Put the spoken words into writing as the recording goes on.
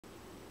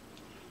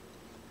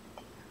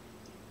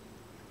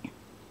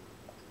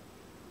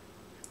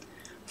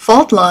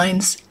Fault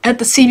lines at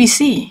the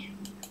CBC.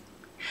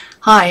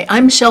 Hi,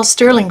 I'm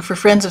Stirling for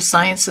Friends of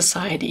Science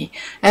Society,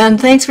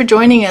 and thanks for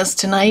joining us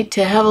tonight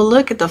to have a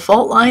look at the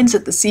fault lines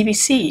at the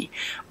CBC.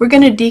 We're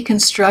going to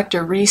deconstruct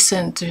a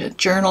recent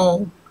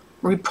journal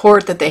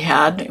report that they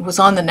had. It was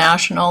on the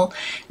National.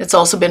 It's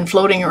also been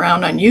floating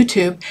around on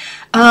YouTube,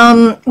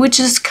 which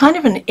is kind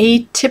of an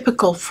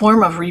atypical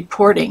form of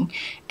reporting.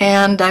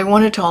 And I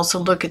wanted to also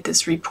look at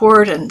this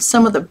report and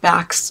some of the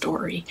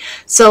backstory.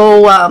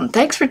 So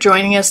thanks for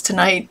joining us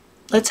tonight.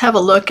 Let's have a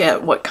look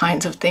at what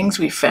kinds of things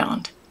we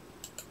found.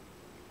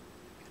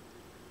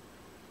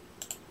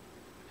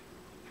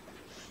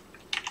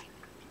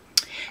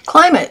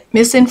 Climate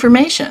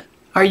misinformation.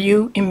 Are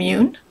you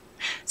immune?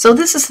 So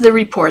this is the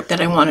report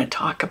that I want to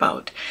talk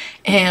about.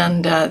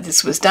 And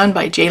this was done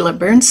by Jaela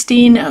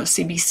Bernstien of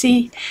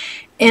CBC.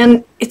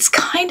 And it's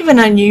kind of an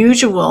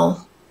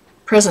unusual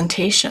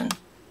presentation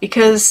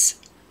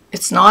because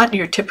it's not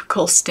your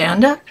typical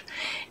stand-up.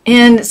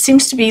 And it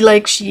seems to be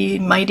like she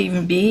might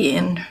even be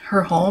in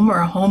her home or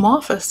a home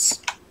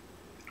office.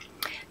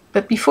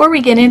 But before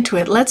we get into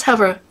it, let's have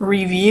a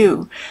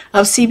review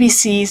of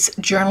CBC's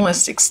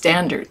journalistic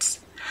standards.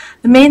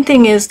 The main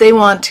thing is they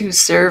want to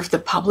serve the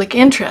public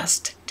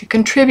interest, to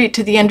contribute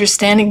to the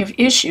understanding of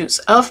issues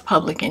of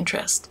public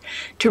interest,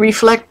 to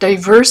reflect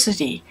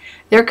diversity.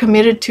 They're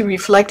committed to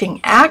reflecting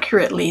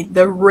accurately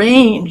the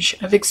range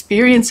of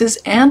experiences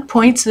and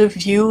points of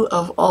view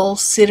of all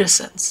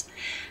citizens.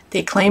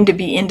 They claim to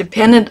be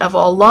independent of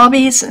all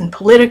lobbies and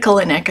political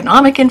and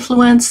economic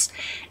influence,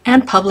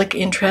 and public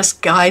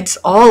interest guides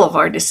all of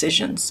our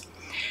decisions.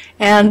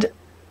 And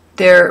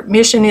their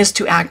mission is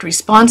to act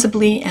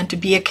responsibly and to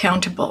be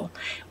accountable.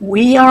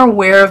 We are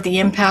aware of the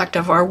impact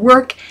of our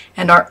work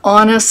and are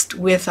honest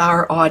with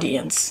our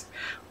audience.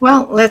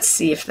 Well, let's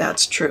see if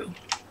that's true.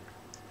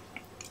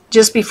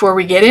 Just before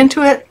we get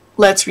into it,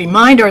 let's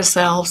remind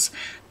ourselves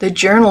the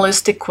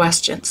journalistic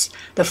questions,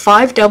 the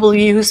 5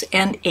 W's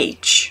and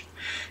H.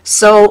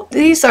 So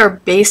these are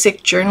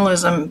basic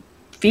journalism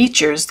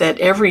features that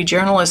every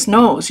journalist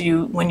knows.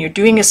 When you're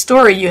doing a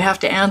story, you have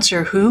to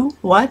answer who,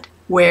 what,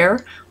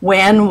 where,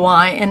 when,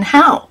 why, and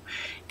how.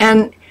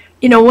 And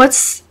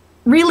what's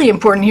really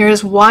important here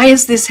is why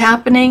is this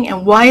happening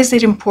and why is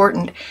it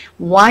important?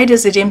 Why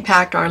does it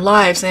impact our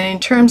lives? And in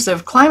terms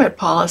of climate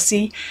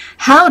policy,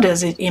 how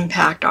does it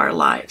impact our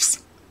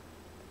lives?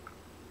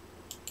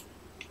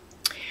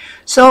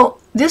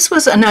 So this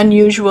was an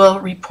unusual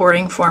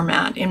reporting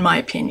format, in my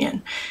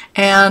opinion.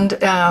 And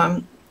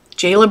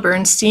Jaela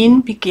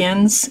Bernstien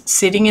begins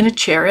sitting in a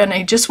chair, and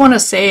I just want to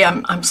say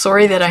I'm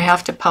sorry that I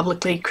have to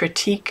publicly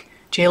critique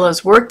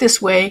Jaela's work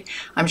this way.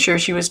 I'm sure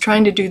she was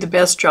trying to do the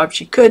best job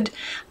she could,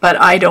 but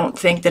I don't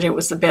think that it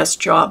was the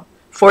best job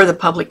for the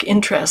public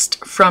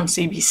interest from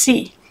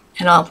CBC.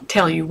 And I'll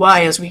tell you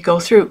why as we go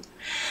through.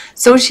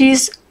 So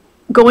she's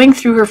going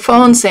through her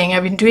phone saying,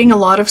 I've been doing a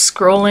lot of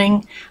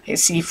scrolling. I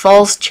see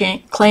false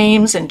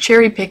claims and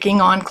cherry picking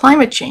on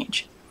climate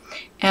change.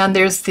 And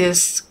there's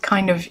this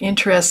kind of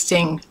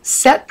interesting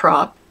set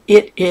prop.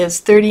 It is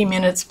 30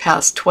 minutes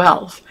past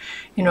 12,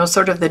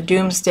 sort of the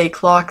doomsday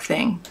clock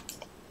thing.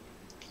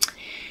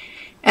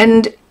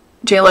 And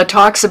Jaela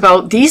talks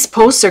about these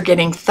posts are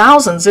getting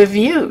thousands of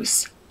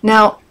views.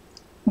 Now,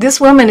 this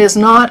woman is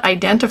not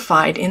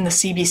identified in the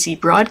CBC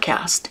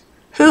broadcast.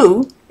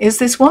 Who is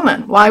this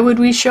woman? Why would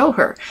we show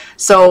her?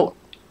 So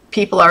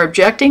people are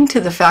objecting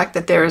to the fact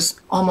that there's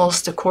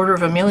almost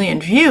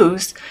 250,000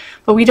 views,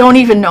 but we don't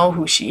even know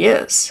who she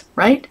is,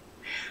 right?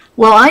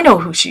 Well, I know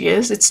who she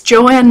is. It's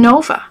Joanne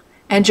Nova.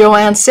 And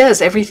Joanne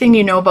says everything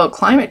you know about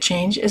climate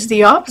change is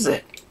the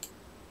opposite.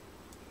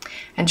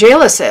 And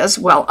Jaela says,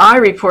 well, I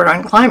report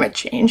on climate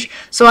change,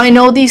 so I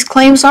know these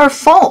claims are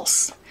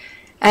false.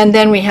 And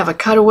then we have a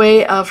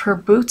cutaway of her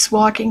boots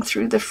walking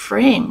through the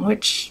frame,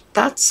 which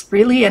that's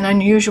really an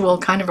unusual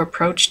kind of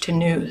approach to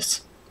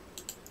news.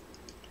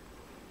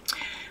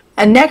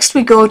 And next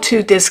we go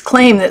to this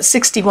claim that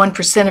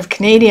 61% of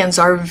Canadians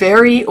are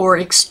very or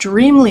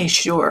extremely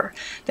sure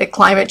that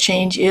climate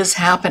change is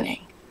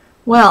happening.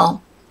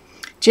 Well,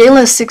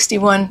 Jaela's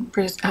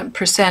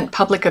 61%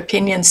 public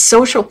opinion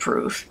social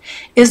proof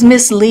is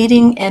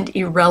misleading and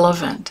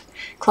irrelevant.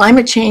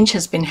 Climate change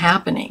has been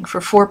happening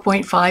for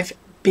 4.5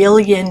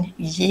 billion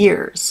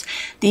years.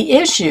 The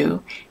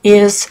issue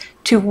is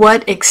to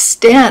what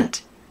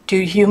extent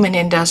do human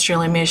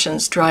industrial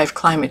emissions drive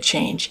climate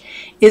change?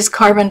 Is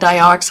carbon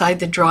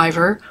dioxide the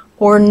driver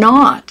or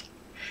not?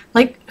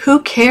 Like,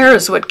 who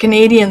cares what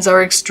Canadians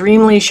are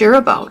extremely sure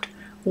about?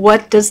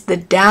 What does the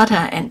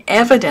data and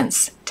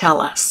evidence tell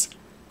us?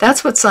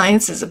 That's what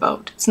science is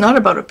about. It's not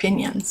about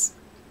opinions.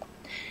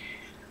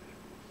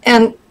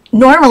 And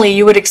normally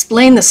you would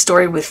explain the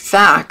story with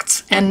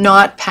facts and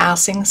not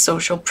passing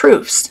social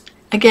proofs.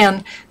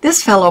 Again,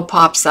 this fellow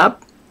pops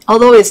up,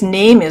 although his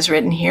name is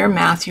written here,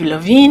 Matthew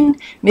Levine,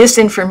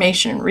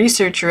 misinformation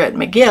researcher at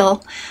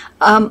McGill.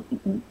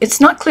 It's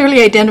not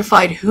clearly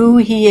identified who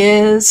he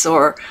is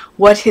or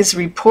what his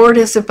report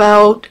is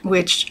about,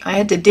 which I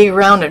had to dig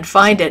around and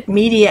find at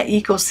Media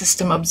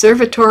Ecosystem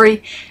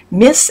Observatory,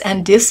 Mis-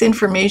 and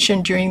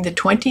Disinformation During the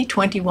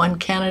 2021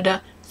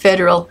 Canada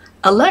Federal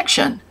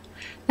Election.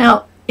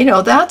 Now, you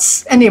know,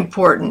 that's an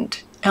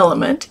important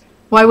element.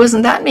 Why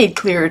wasn't that made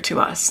clearer to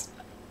us?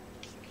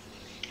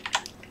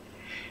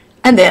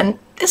 And then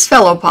this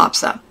fellow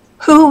pops up.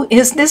 Who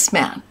is this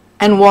man?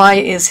 And why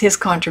is his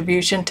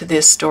contribution to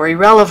this story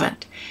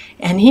relevant?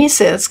 And he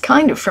says,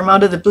 kind of from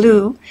out of the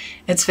blue,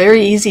 it's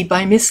very easy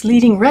by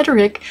misleading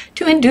rhetoric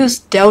to induce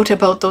doubt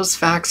about those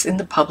facts in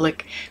the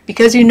public,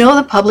 because you know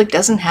the public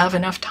doesn't have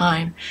enough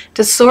time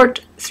to sort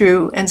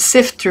through and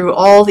sift through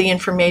all the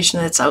information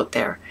that's out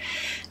there.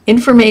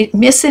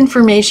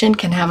 Misinformation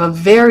can have a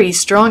very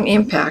strong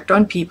impact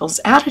on people's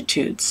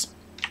attitudes.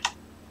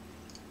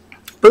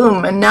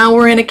 Boom, and now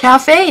we're in a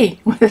cafe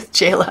with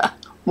Jaela.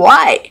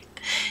 Why?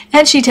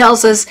 And she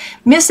tells us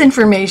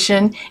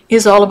misinformation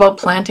is all about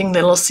planting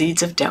little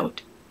seeds of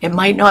doubt. It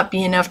might not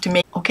be enough to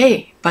make,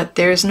 okay, but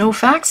there's no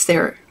facts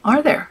there,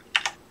 are there?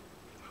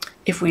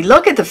 If we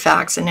look at the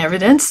facts and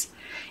evidence,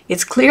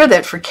 it's clear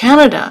that for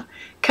Canada,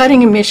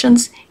 cutting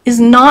emissions is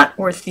not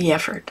worth the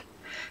effort,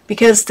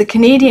 because the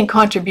Canadian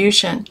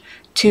contribution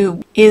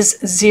is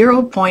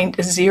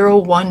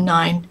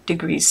 0.019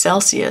 degrees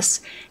Celsius,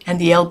 and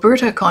the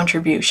Alberta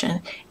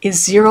contribution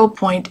is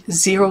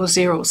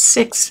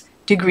 0.006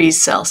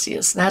 degrees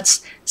Celsius.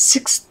 That's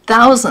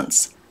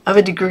 6/1000ths of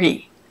a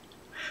degree.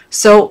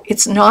 So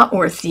it's not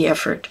worth the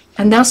effort.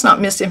 And that's not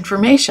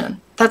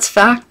misinformation. That's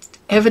fact,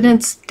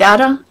 evidence,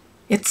 data.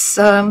 It's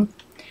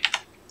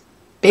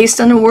based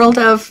on a world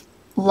of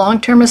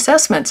long-term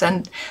assessments.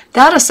 And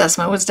that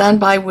assessment was done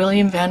by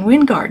William Van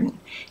Wijngaarden.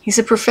 He's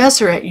a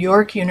professor at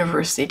York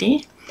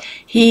University.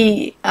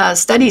 He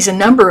studies a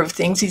number of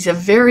things. He's a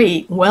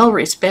very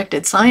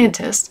well-respected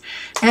scientist,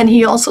 and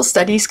he also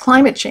studies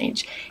climate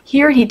change.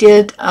 Here he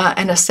did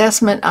an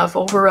assessment of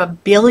over 1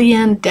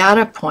 billion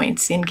data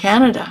points in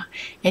Canada.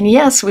 And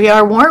yes, we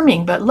are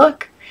warming, but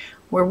look,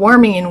 we're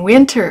warming in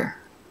winter.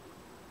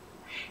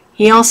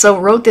 He also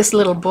wrote this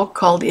little book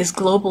called Is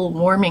Global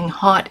Warming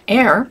Hot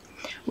Air,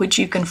 which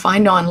you can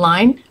find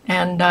online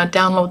and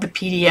download the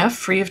PDF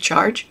free of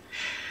charge.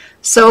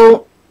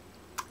 So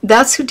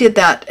that's who did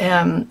that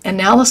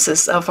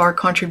analysis of our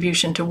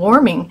contribution to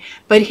warming.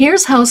 But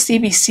here's how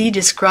CBC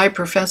described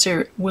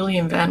Professor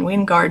William Van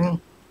Wijngaarden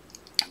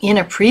in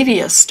a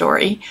previous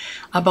story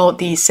about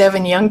the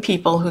 7 young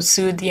people who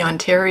sued the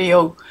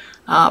Ontario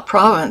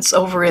province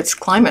over its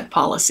climate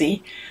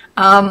policy.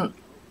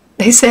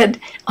 They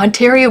said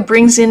Ontario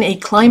brings in a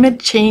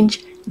climate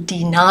change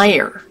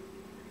denier.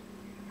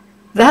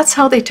 That's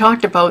how they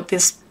talked about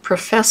this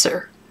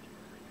professor.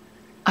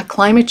 A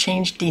climate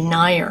change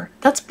denier.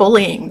 That's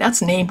bullying.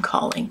 That's name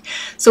calling.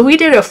 So we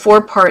did a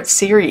 4-part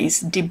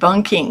series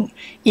debunking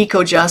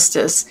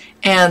eco-justice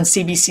and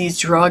CBC's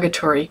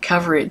derogatory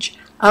coverage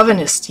of an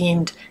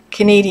esteemed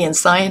Canadian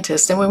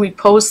scientist. And when we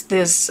post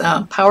this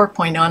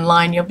PowerPoint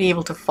online, you'll be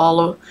able to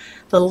follow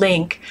the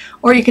link,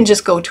 or you can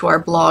just go to our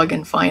blog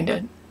and find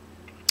it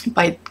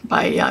by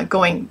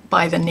going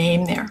by the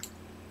name there.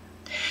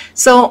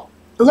 So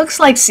it looks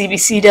like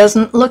CBC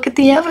doesn't look at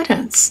the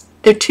evidence.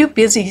 They're too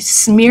busy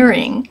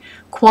smearing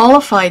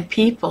qualified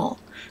people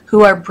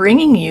who are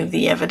bringing you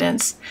the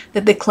evidence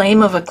that the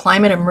claim of a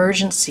climate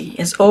emergency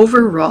is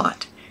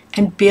overwrought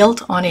and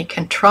built on a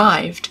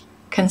contrived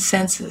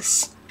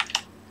consensus.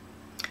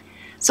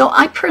 So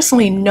I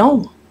personally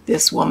know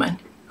this woman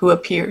who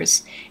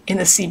appears in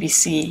the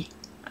CBC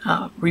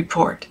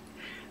report.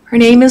 Her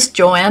name is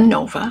Joanne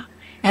Nova,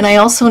 and I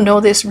also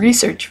know this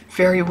research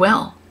very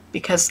well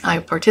because I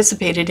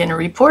participated in a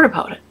report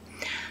about it.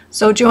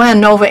 So Joanne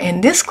Nova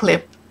in this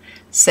clip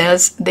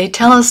says they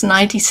tell us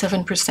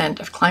 97%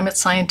 of climate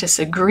scientists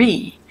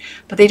agree,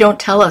 but they don't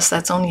tell us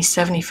that's only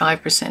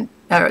 75%,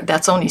 or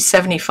that's only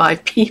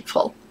 75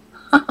 people.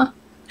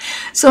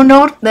 So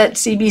note that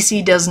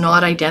CBC does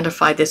not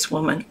identify this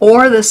woman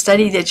or the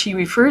study that she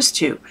refers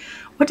to.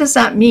 What does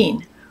that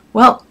mean?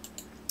 Well,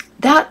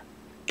 that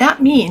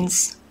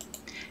means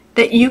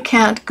that you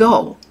can't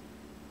go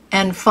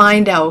and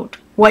find out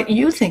what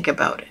you think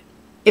about it.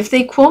 If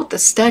they quote the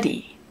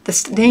study,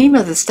 the name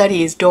of the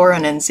study is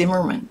Doran and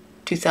Zimmerman,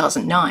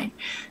 2009.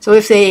 So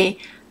if they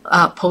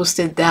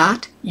posted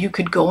that, you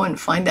could go and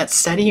find that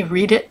study,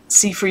 read it,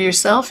 see for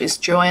yourself, is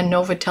Joanne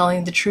Nova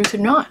telling the truth or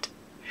not?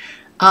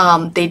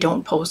 They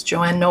don't post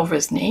Joanne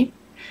Nova's name,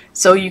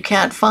 so you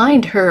can't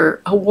find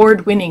her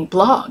award-winning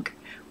blog,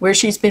 where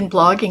she's been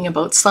blogging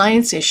about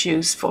science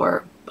issues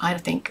for, I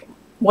think,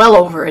 well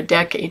over a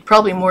decade,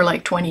 probably more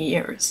like 20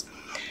 years.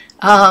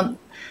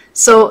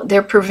 So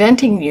they're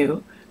preventing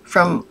you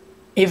from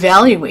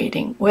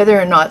evaluating whether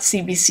or not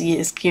CBC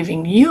is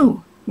giving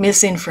you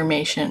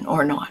misinformation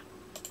or not.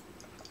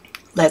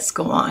 Let's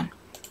go on.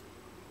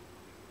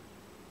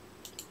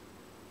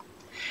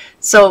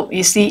 So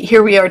you see,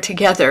 here we are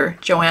together,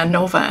 Joanne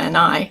Nova and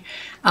I,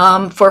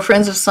 for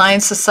Friends of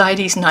Science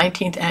Society's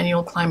 19th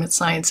Annual Climate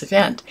Science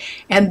event.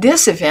 And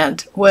this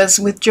event was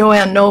with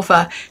Joanne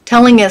Nova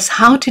telling us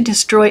how to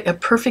destroy a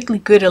perfectly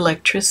good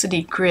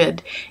electricity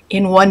grid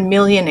in 1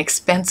 million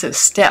expensive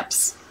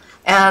steps.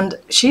 And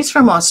she's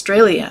from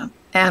Australia.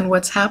 And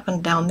what's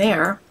happened down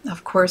there,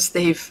 of course,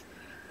 they've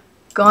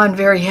gone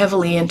very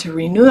heavily into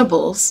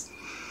renewables.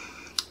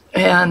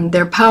 And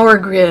their power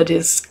grid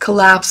is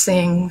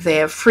collapsing. They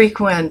have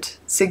frequent,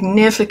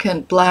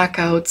 significant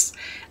blackouts.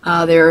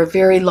 There are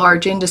very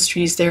large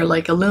industries there,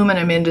 like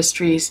aluminum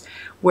industries,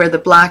 where the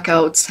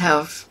blackouts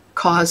have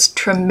caused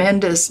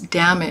tremendous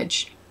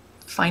damage,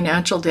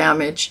 financial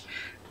damage,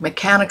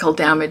 mechanical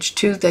damage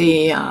to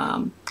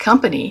the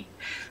company,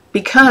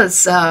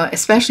 because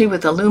especially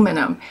with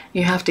aluminum,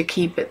 you have to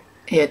keep it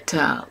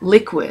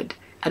liquid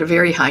at a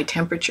very high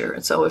temperature.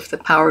 And so if the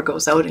power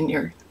goes out and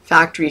your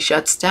factory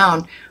shuts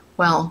down,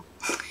 well,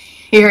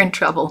 you're in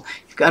trouble.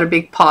 You've got a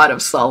big pot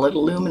of solid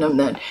aluminum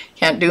that you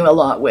can't do a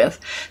lot with.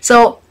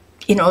 So,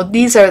 you know,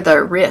 these are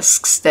the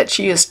risks that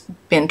she has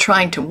been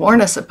trying to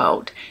warn us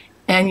about,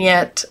 and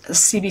yet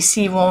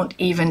CBC won't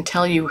even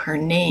tell you her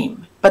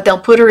name. But they'll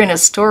put her in a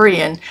story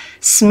and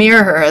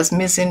smear her as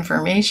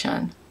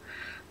misinformation.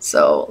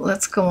 So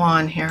let's go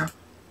on here.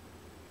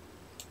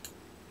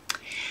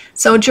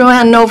 So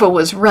Joanne Nova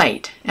was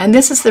right, and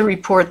this is the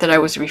report that I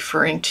was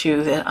referring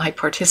to that I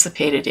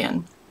participated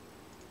in.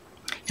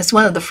 It's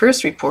one of the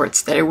first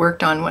reports that I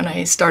worked on when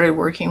I started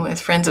working with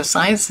Friends of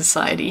Science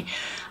Society.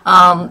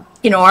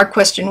 You know, our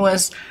question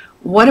was,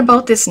 what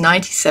about this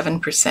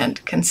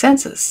 97%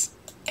 consensus?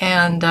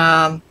 And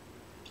I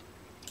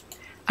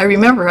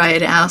remember I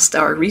had asked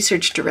our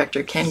research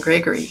director, Ken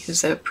Gregory,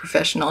 who's a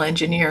professional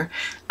engineer,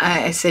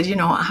 I said, you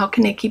know, how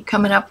can they keep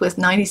coming up with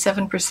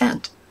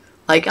 97%?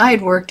 Like, I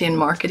had worked in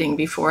marketing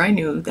before I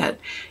knew that,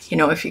 you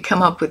know, if you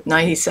come up with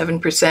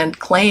 97%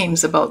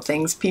 claims about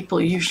things,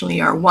 people usually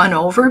are won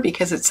over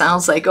because it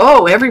sounds like,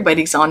 oh,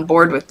 everybody's on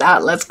board with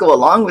that, let's go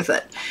along with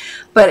it.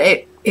 But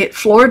it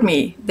floored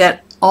me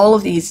that all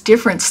of these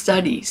different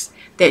studies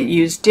that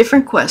use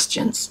different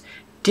questions,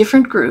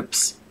 different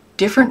groups,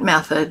 different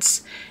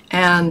methods,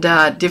 and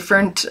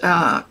different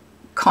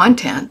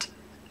content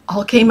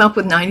all came up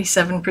with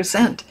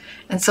 97%.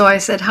 And so I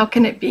said, how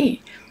can it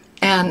be?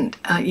 And,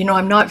 you know,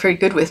 I'm not very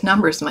good with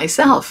numbers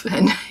myself,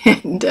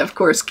 and of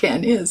course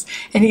Ken is.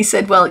 And he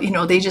said, well, you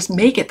know, they just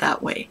make it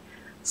that way.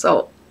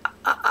 So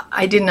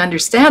I didn't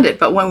understand it,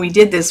 but when we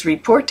did this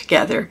report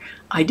together,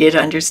 I did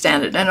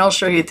understand it. And I'll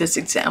show you this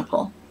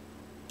example.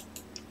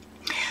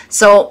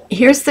 So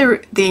here's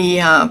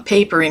the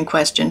paper in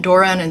question,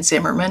 Doran and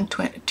Zimmerman,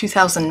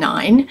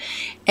 2009,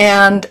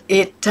 and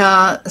it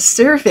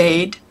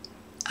surveyed,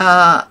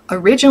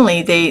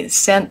 originally they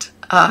sent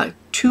a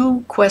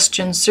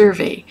 2-question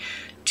survey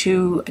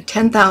to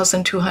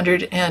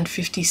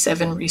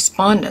 10,257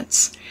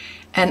 respondents,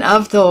 and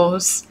of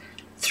those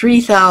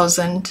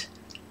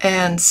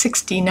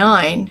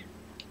 3,069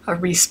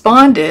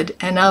 responded,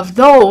 and of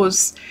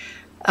those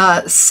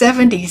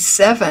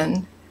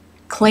 77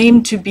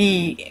 claimed to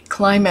be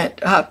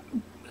climate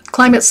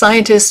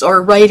scientists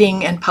or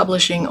writing and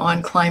publishing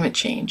on climate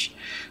change.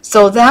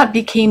 So that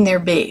became their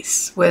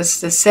base,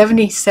 was the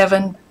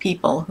 77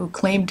 people who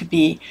claimed to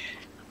be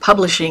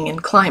publishing in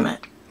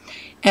climate.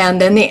 And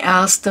then they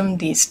asked them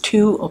these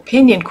 2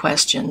 opinion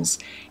questions,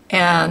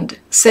 and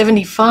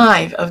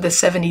 75 of the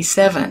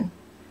 77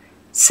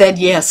 said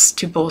yes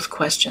to both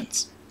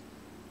questions.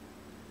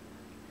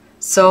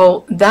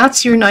 So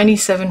that's your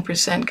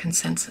 97%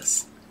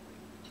 consensus.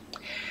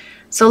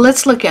 So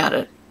let's look at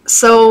it.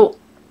 So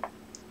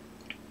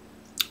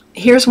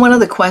here's one of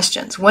the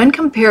questions. When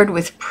compared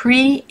with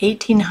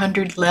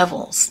pre-1800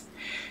 levels,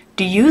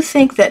 do you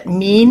think that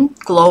mean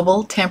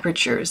global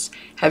temperatures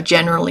have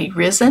generally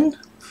risen,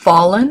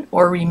 fallen,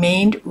 or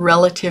remained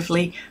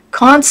relatively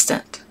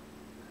constant?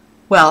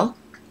 Well,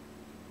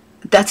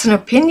 that's an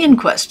opinion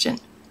question.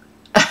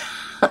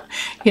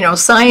 You know,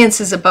 science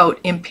is about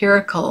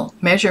empirical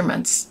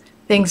measurements,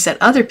 things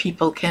that other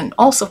people can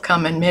also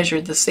come and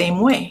measure the same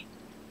way.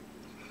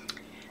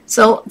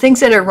 So things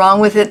that are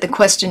wrong with it, the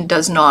question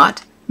does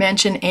not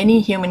mention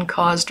any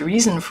human-caused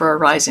reason for a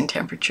rise in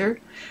temperature.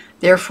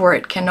 Therefore,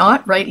 it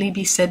cannot rightly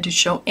be said to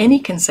show any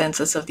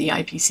consensus of the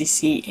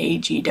IPCC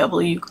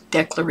AGW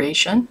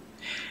declaration.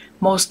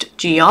 Most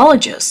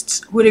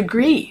geologists would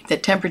agree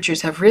that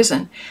temperatures have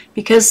risen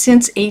because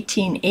since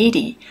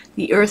 1880,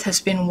 the Earth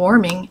has been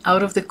warming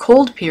out of the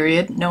cold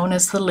period known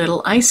as the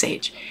Little Ice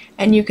Age.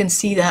 And you can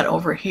see that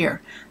over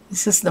here.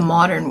 This is the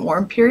modern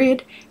warm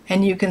period,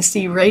 and you can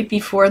see right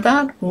before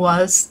that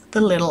was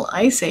the Little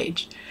Ice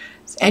Age.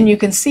 And you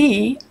can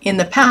see in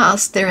the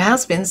past there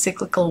has been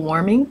cyclical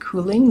warming,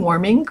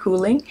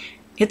 cooling.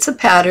 It's a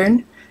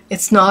pattern.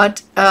 It's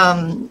not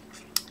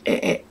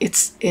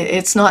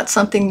it's not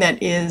something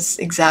that is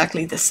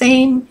exactly the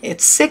same.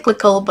 It's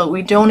cyclical, but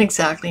we don't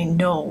exactly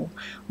know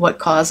what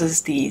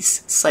causes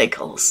these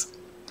cycles.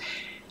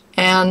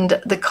 And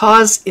the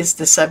cause is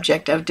the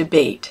subject of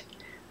debate.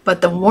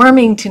 But the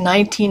warming to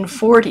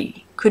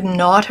 1940 could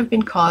not have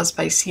been caused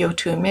by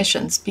CO2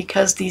 emissions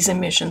because these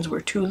emissions were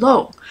too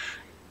low,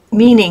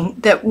 meaning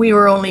that we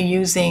were only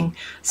using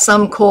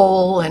some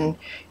coal and,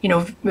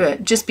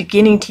 just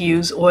beginning to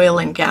use oil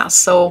and gas.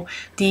 So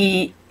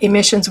the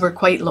emissions were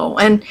quite low.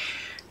 And,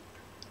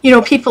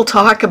 people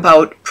talk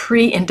about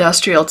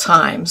pre-industrial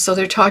time. So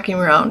they're talking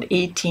around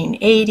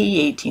 1880,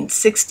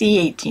 1860,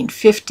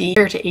 1850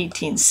 to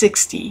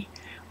 1860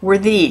 were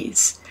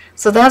these.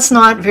 So that's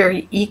not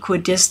very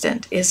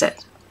equidistant, is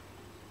it?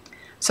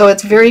 So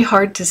it's very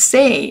hard to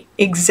say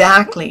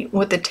exactly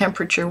what the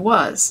temperature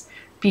was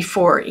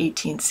before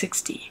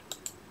 1860.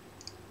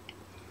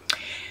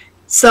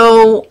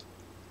 So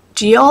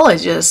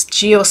geologists,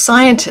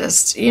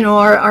 geoscientists,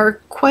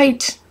 are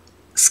quite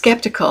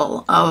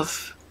skeptical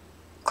of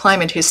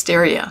climate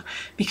hysteria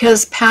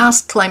because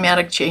past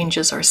climatic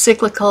changes are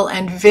cyclical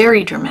and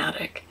very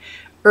dramatic.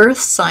 Earth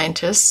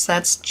scientists,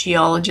 that's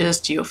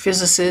geologists,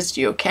 geophysicists,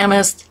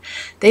 geochemists,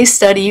 they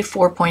study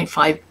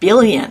 4.5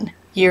 billion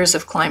years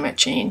of climate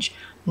change,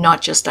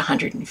 not just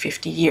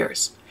 150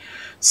 years.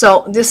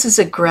 So this is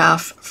a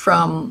graph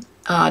from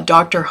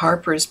Dr.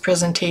 Harper's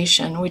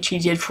presentation, which he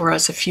did for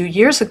us a few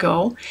years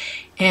ago.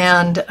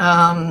 And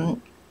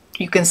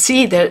you can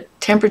see that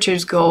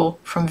temperatures go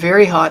from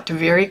very hot to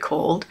very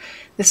cold.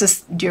 This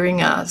is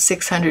during a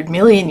 600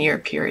 million year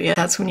period.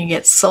 That's when you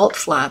get salt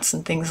flats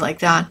and things like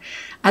that.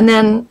 And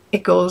then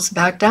it goes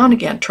back down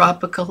again,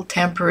 tropical,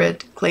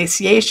 temperate,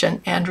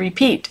 glaciation, and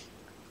repeat.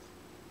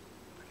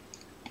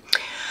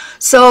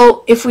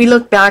 So if we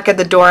look back at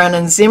the Doran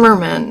and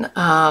Zimmerman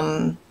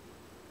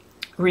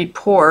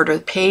report or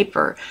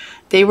paper,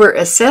 they were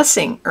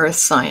assessing earth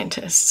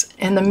scientists,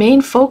 and the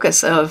main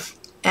focus of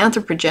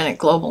anthropogenic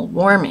global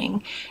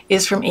warming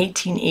is from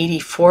 1880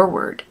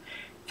 forward.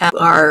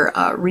 Our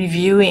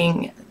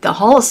reviewing the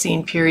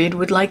Holocene period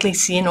would likely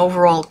see an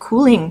overall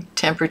cooling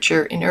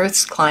temperature in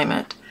Earth's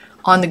climate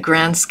on the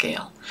grand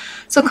scale.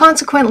 So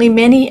consequently,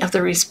 many of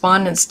the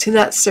respondents to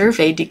that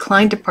survey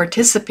declined to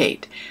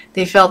participate.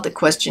 They felt the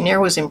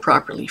questionnaire was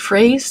improperly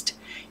phrased,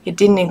 it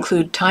didn't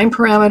include time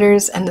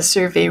parameters, and the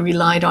survey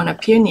relied on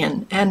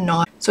opinion and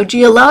not. So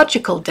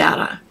geological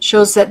data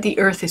shows that the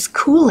Earth is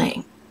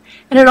cooling,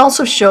 and it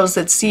also shows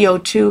that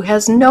CO2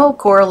 has no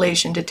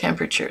correlation to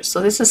temperature.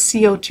 So this is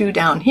CO2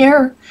 down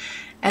here,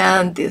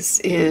 and this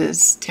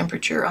is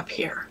temperature up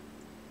here.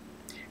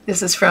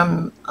 This is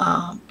from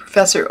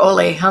Professor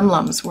Ole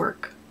Humlam's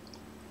work.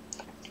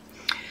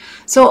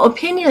 So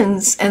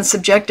opinions and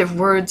subjective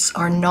words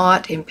are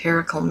not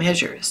empirical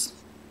measures.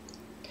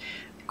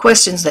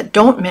 Questions that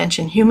don't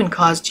mention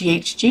human-caused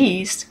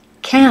GHGs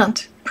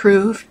can't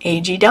prove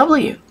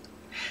AGW.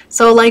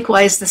 So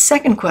likewise, the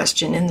second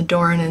question in the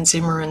Doran and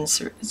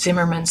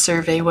Zimmerman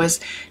survey was,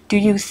 do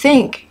you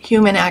think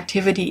human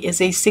activity is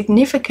a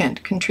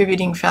significant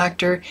contributing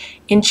factor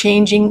in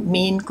changing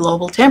mean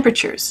global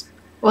temperatures?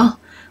 Well,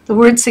 the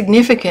word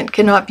significant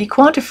cannot be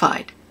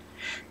quantified.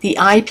 The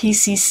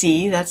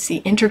IPCC, that's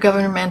the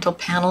Intergovernmental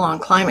Panel on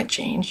Climate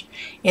Change,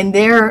 in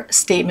their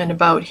statement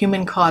about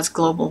human-caused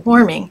global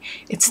warming,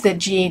 it's that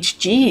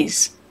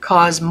GHGs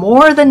cause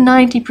more than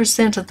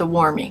 90% of the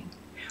warming.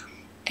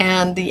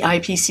 And the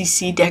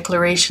IPCC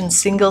declaration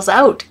singles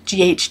out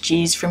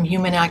GHGs from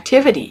human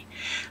activity,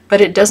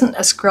 but it doesn't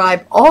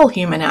ascribe all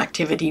human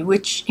activity,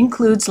 which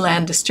includes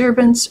land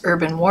disturbance,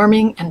 urban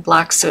warming, and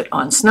black soot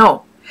on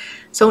snow.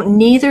 So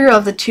neither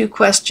of the two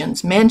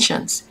questions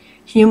mentions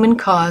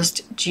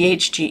human-caused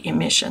GHG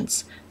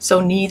emissions, so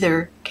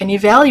neither can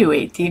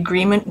evaluate the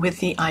agreement with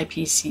the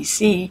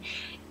IPCC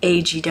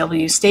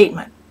AGW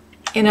statement.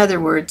 In other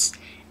words,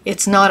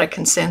 it's not a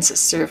consensus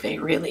survey,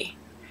 really.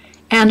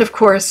 And of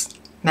course,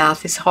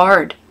 math is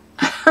hard.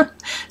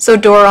 So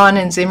Doran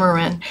and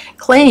Zimmerman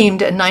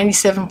claimed a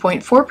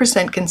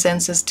 97.4%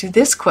 consensus to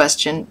this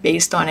question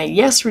based on a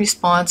yes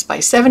response by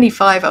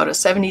 75 out of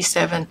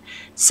 77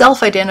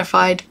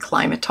 self-identified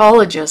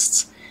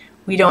climatologists.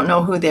 We don't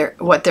know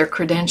what their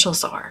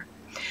credentials are.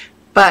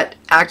 But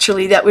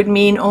actually that would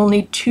mean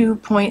only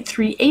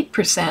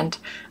 2.38%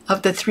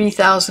 of the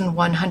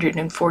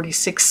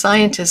 3,146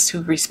 scientists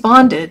who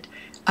responded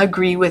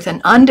agree with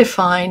an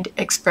undefined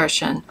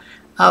expression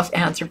of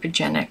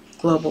anthropogenic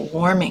global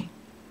warming.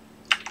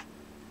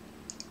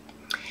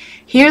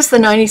 Here's the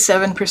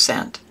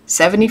 97%,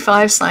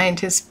 75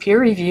 scientists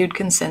peer-reviewed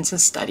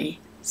consensus study.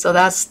 So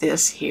that's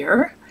this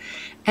here.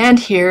 And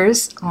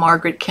here's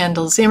Margaret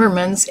Kendall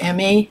Zimmerman's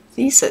MA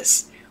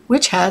thesis,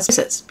 which has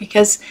this,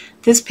 because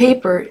this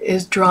paper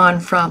is drawn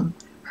from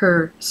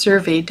her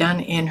survey done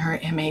in her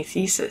MA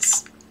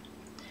thesis.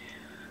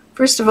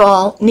 First of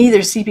all, neither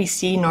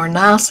CBC nor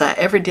NASA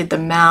ever did the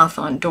math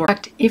on Doran.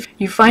 If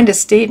you find a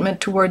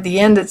statement toward the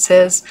end that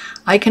says,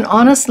 I can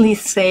honestly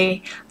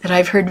say that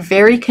I've heard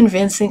very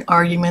convincing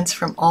arguments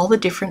from all the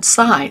different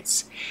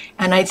sides,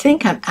 and I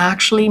think I'm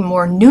actually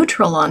more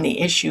neutral on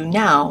the issue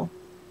now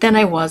than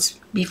I was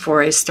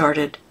before I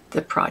started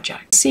the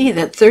project. See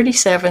that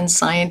 37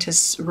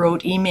 scientists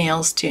wrote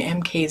emails to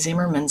MK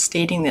Zimmerman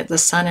stating that the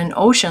sun and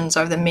oceans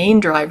are the main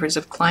drivers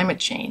of climate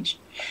change.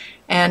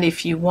 And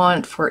if you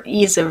want, for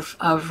ease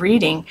of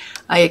reading,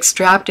 I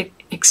extracted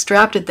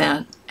extracted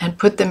that and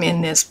put them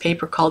in this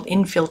paper called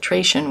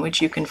Infiltration,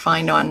 which you can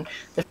find on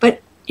the,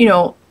 but you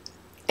know,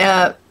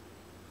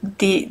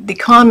 the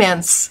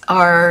comments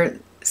are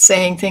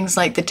saying things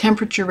like the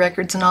temperature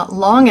record's not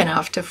long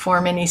enough to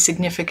form any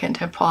significant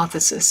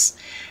hypothesis.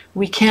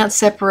 We can't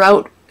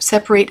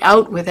separate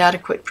out with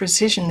adequate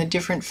precision the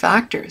different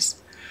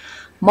factors.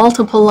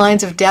 Multiple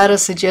lines of data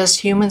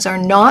suggest humans are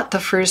not the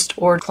first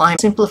order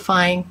climate.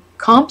 Simplifying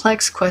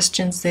complex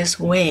questions this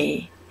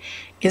way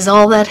is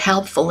all that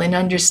helpful in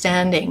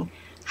understanding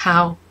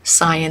how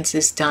science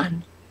is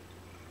done.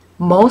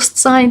 Most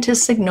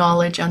scientists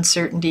acknowledge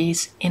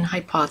uncertainties in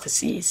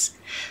hypotheses.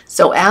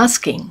 So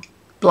asking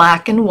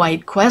black and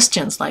white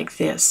questions like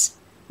this,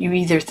 you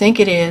either think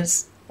it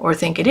is or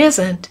think it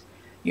isn't,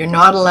 you're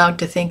not allowed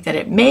to think that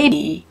it may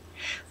be.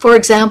 For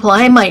example,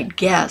 I might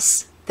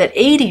guess that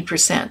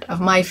 80% of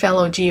my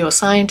fellow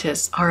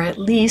geoscientists are at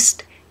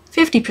least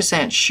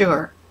 50%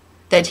 sure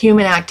that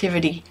human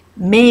activity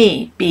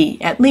may be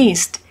at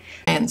least,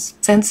 and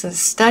census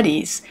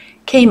studies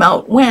came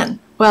out when?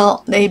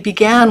 Well, they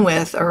began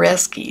with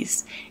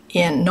Oreskes,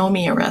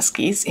 Nomi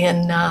Oreskes,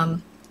 in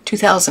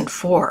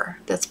 2004.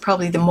 That's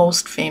probably the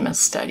most famous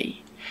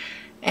study.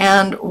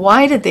 And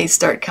why did they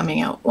start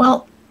coming out?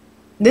 Well,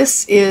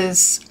 this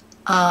is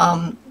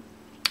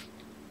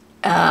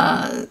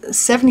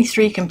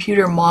 73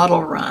 computer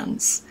model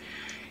runs.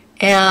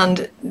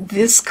 And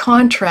this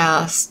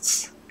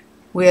contrasts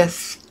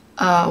with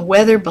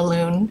weather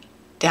balloon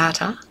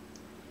data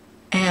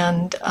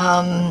and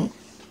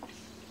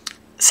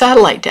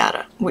satellite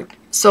data.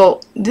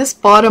 So this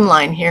bottom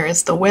line here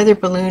is the weather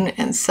balloon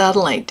and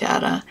satellite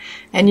data,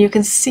 and you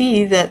can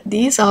see that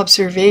these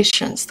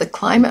observations, the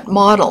climate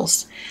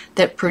models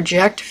that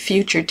project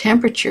future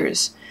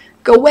temperatures,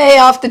 go way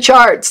off the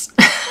charts,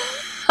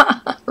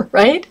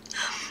 right?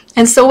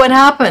 And so what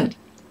happened?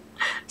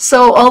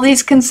 So all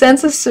these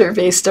consensus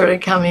surveys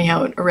started coming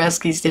out.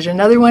 Oreskes did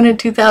another one in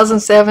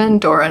 2007,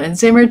 Doran and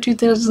Zimmer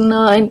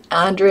 2009,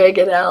 André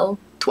et al.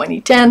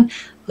 2010,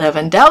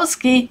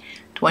 Lewandowski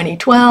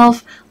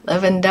 2012,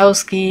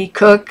 Lewandowski,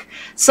 Cook.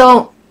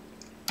 So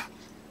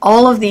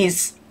all of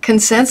these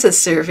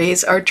consensus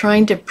surveys are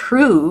trying to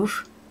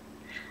prove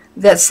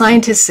that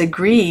scientists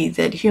agree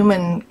that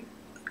human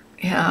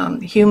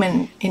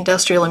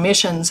industrial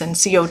emissions and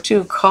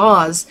CO2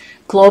 cause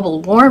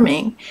global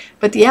warming,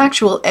 but the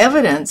actual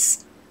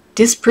evidence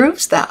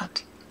disproves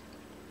that.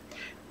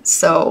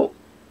 So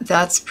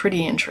that's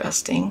pretty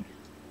interesting.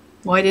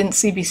 Why didn't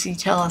CBC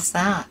tell us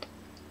that?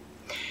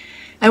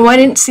 And why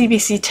didn't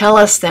CBC tell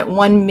us that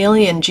 1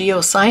 million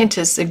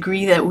geoscientists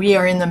agree that we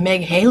are in the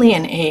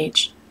Meghalian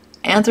age?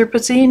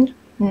 Anthropocene?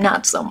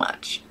 Not so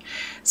much.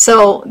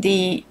 So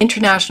the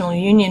International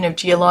Union of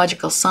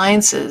Geological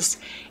Sciences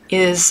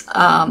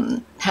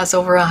has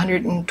over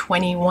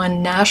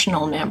 121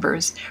 national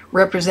members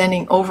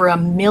representing over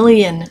 1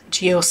 million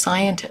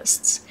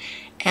geoscientists.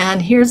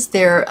 And here's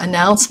their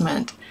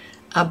announcement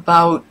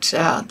about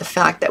the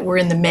fact that we're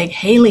in the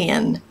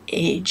Meghalian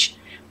age,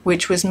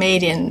 which was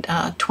made in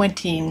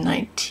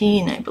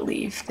 2019, I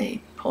believe.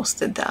 They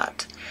posted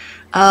that.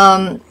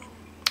 And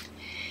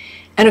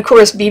of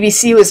course,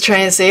 BBC was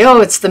trying to say, oh,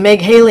 it's the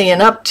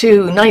Meghalian up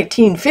to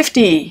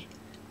 1950.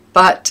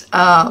 But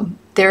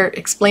they're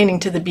explaining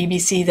to the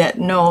BBC that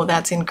no,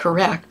 that's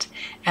incorrect.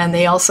 And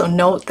they also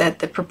note that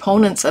the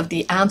proponents of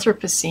the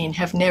Anthropocene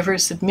have never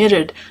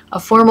submitted a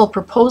formal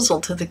proposal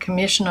to the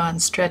Commission on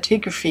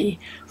Stratigraphy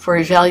for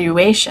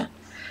evaluation.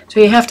 So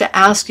you have to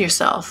ask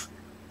yourself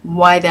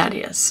why that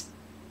is.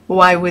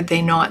 Why would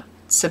they not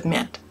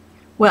submit?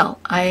 Well,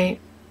 I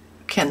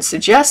can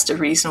suggest a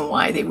reason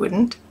why they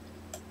wouldn't.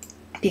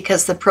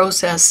 Because the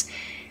process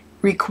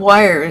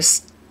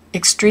requires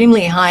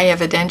extremely high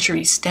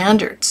evidentiary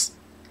standards.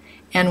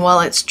 And while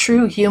it's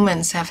true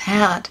humans have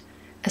had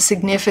a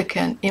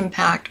significant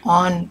impact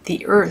on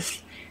the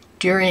Earth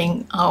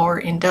during our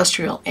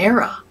industrial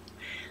era,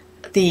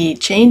 the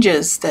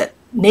changes that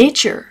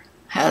nature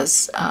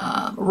has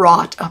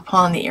wrought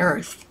upon the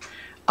Earth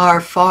are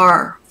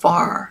far,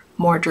 far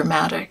more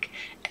dramatic.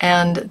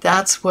 And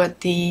that's what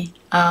the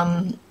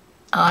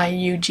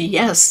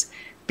IUGS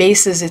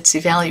bases its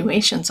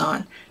evaluations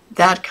on,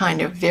 that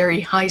kind of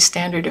very high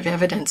standard of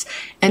evidence.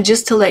 And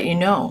just to let you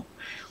know,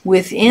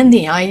 within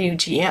the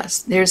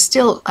IUGS, there's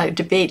still a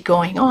debate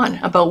going on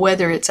about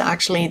whether it's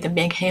actually the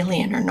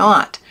Meghalian or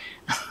not,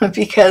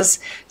 because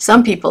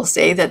some people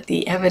say that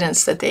the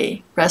evidence that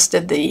they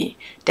rested the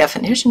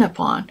definition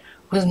upon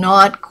was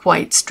not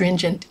quite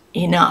stringent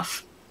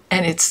enough.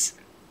 And it's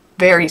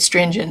very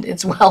stringent,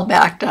 it's well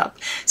backed up.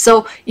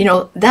 So, you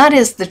know, that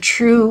is the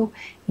true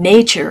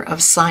nature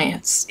of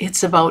science.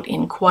 It's about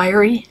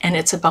inquiry and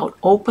it's about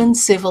open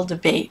civil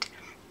debate.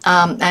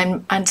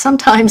 And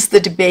sometimes the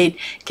debate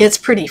gets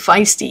pretty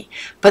feisty,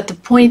 but the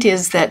point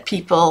is that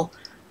people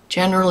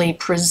generally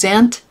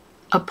present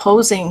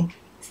opposing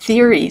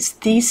theories,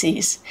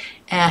 theses,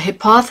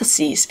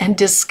 hypotheses, and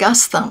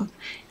discuss them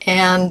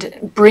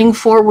and bring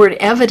forward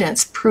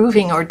evidence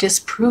proving or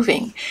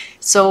disproving.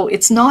 So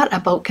it's not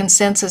about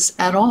consensus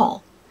at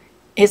all.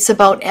 It's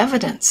about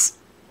evidence.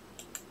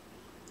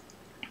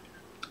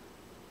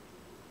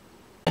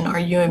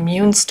 You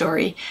Immune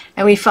story,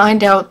 and we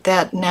find out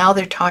that now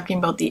they're talking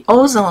about the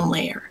ozone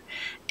layer.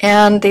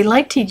 And they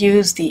like to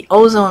use the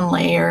ozone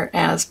layer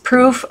as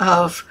proof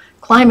of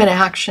climate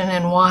action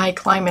and why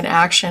climate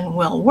action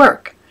will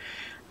work.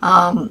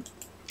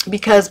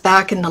 Because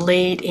back in the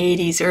late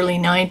 80s, early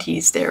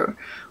 90s, there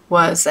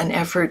was an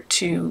effort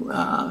to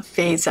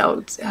phase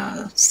out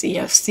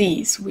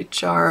CFCs,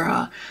 which are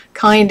a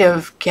kind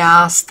of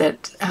gas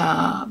that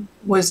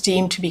was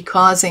deemed to be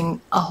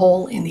causing a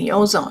hole in the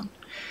ozone.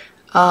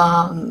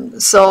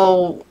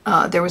 So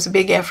there was a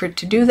big effort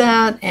to do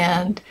that,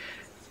 and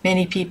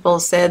many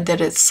people said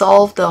that it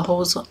solved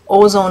the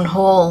ozone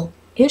hole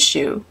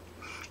issue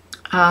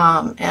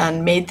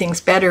and made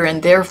things better,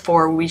 and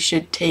therefore we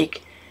should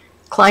take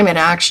climate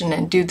action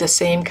and do the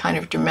same kind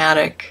of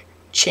dramatic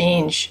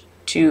change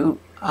to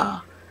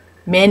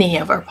many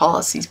of our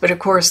policies. But of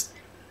course,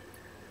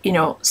 you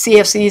know,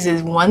 CFCs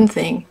is one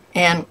thing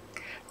and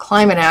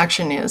climate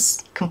action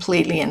is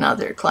completely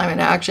another. Climate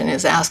action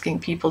is asking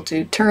people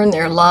to turn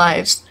their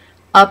lives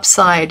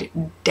upside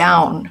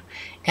down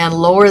and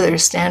lower their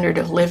standard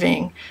of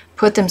living,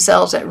 put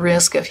themselves at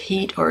risk of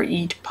heat or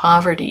eat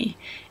poverty.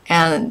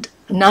 And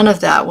none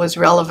of that was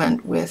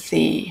relevant with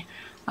the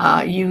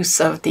use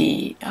of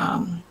the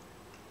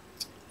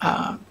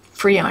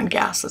freon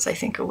gases, I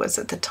think it was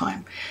at the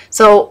time.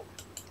 So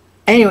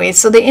anyway,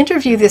 so they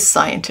interview this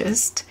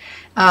scientist,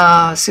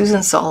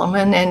 Susan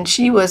Solomon, and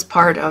she was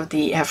part of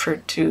the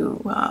effort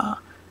to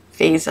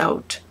phase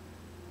out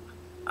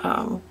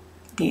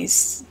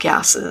these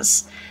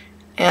gases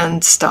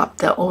and stop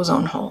the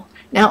ozone hole.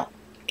 Now,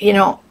 you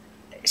know,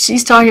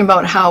 she's talking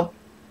about how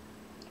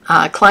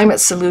climate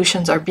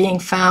solutions are being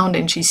found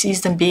and she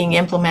sees them being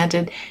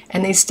implemented,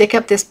 and they stick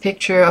up this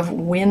picture of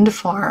wind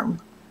farm,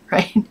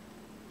 right?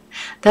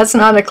 That's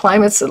not a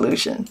climate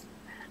solution.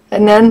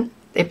 And then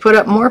they put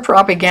up more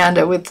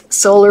propaganda with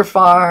solar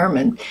farm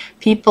and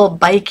people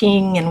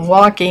biking and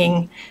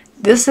walking.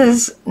 This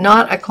is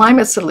not a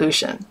climate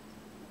solution.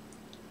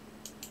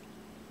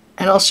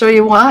 And I'll show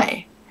you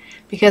why.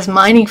 Because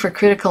mining for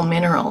critical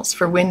minerals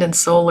for wind and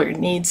solar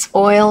needs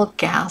oil,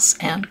 gas,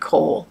 and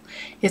coal.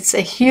 It's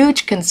a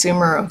huge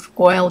consumer of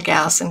oil,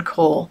 gas, and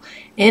coal.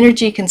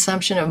 Energy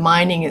consumption of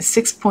mining is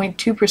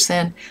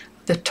 6.2% of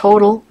the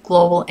total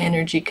global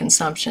energy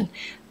consumption.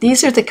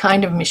 These are the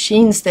kind of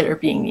machines that are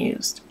being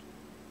used.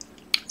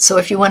 So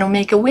if you want to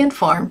make a wind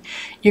farm,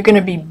 you're going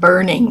to be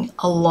burning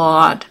a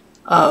lot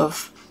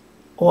of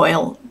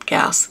oil,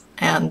 gas,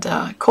 and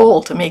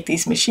coal to make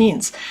these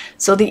machines.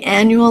 So the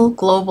annual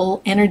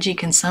global energy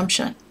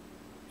consumption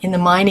in the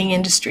mining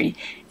industry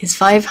is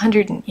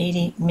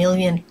 580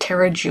 million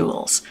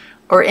terajoules,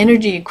 or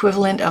energy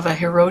equivalent of a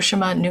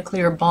Hiroshima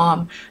nuclear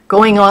bomb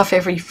going off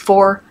every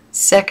 4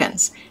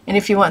 seconds. And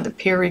if you want the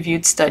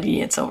peer-reviewed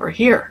study, it's over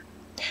here.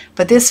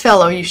 But this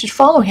fellow, you should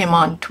follow him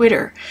on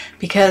Twitter,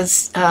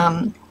 because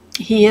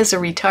he is a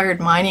retired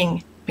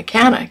mining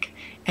mechanic,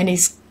 and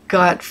he's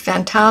got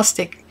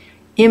fantastic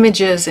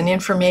images and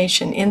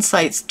information,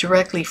 insights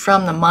directly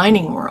from the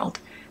mining world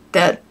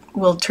that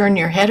will turn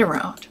your head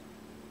around.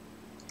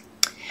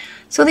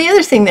 So the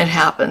other thing that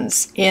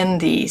happens in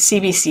the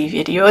CBC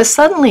video is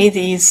suddenly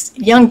these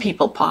young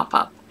people pop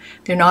up.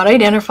 They're not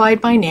identified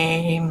by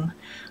name.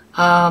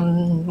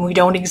 We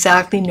don't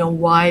exactly know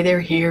why they're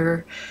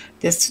here.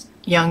 This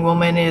young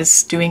woman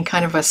is doing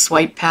kind of a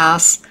swipe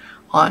pass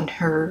on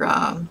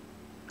her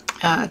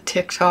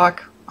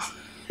TikTok.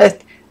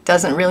 It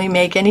doesn't really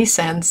make any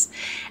sense.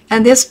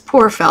 And this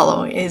poor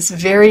fellow is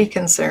very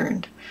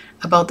concerned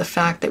about the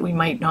fact that we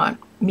might not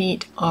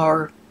meet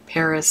our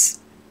Paris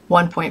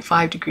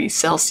 1.5 degrees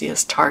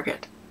Celsius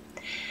target.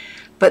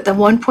 But the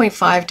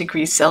 1.5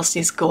 degrees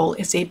Celsius goal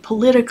is a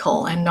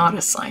political and not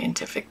a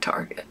scientific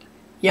target.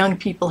 Young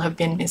people have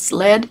been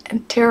misled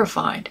and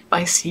terrified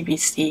by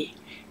CBC.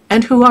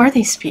 And who are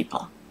these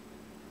people?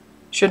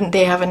 Shouldn't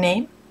they have a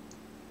name?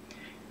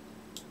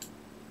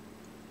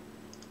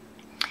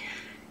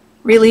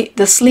 Really,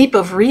 the sleep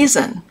of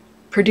reason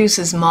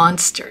produces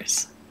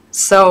monsters.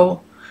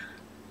 So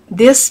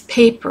this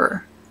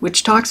paper,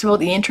 which talks about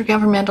the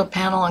Intergovernmental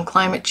Panel on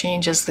Climate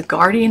Change as the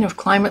guardian of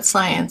climate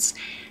science,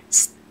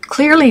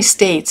 clearly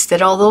states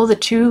that although the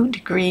 2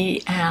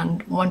 degree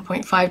and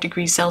 1.5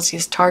 degrees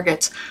Celsius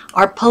targets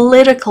are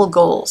political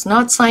goals,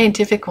 not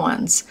scientific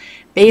ones,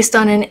 based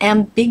on an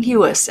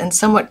ambiguous and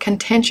somewhat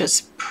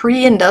contentious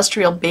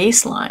pre-industrial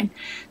baseline,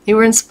 they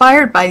were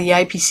inspired by the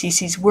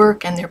IPCC's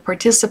work and their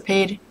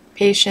participation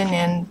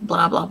in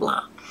blah, blah,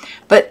 blah.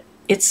 But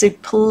it's a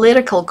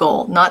political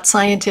goal, not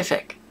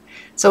scientific.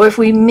 So if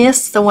we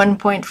miss the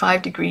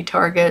 1.5 degree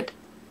target,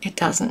 it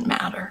doesn't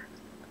matter.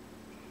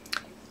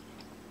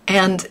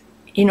 And,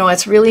 you know,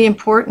 it's really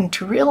important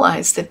to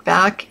realize that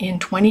back in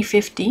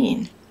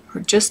 2015,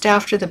 or just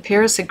after the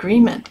Paris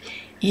Agreement,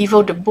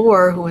 Yvo de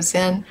Boer, who was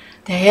then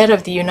the head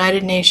of the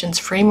United Nations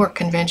Framework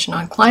Convention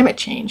on Climate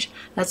Change,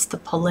 that's the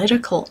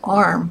political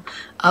arm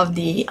of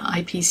the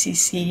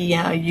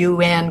IPCC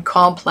UN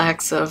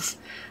complex of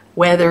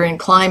weather and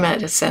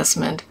climate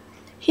assessment,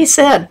 he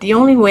said the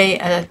only way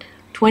a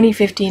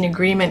 2015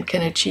 agreement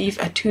can achieve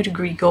a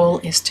 2-degree goal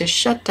is to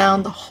shut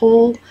down the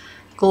whole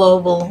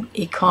global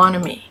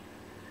economy.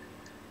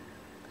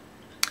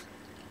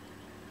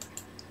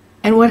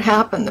 And what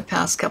happened the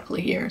past couple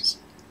of years?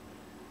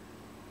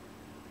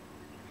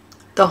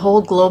 The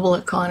whole global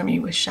economy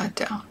was shut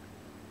down.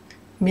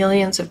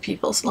 Millions of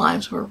people's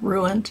lives were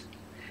ruined.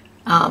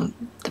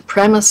 The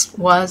premise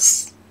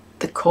was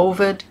the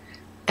COVID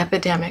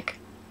epidemic.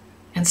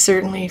 And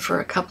certainly for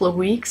a couple of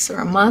weeks or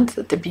a month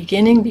at the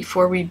beginning,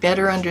 before we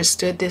better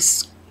understood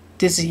this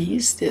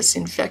disease, this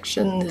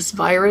infection, this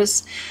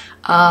virus,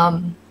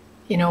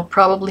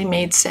 probably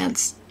made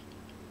sense.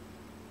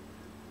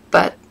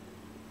 But,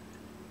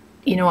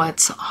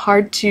 it's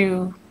hard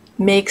to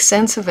make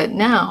sense of it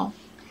now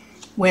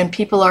when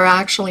people are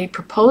actually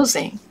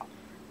proposing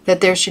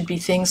that there should be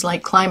things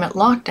like climate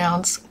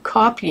lockdowns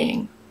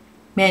copying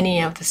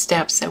many of the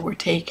steps that were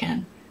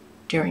taken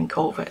during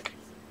COVID.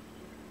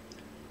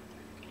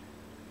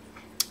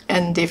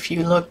 And if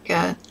you look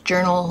at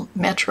Journal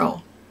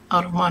Metro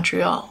out of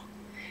Montreal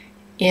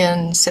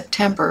in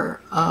September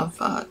of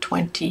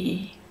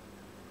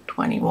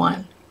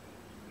 2021,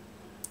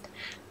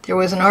 there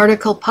was an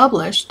article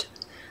published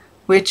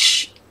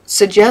which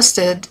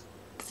suggested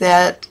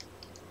that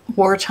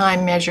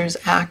Wartime Measures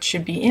Act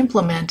should be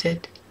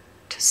implemented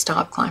to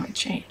stop climate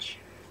change,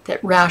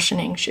 that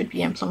rationing should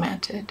be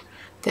implemented,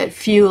 that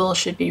fuel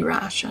should be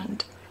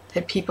rationed,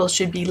 that people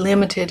should be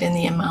limited in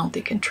the amount they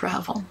can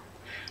travel.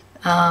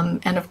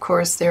 And of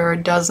course, there are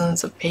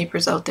dozens of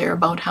papers out there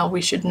about how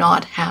we should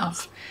not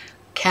have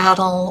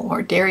cattle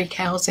or dairy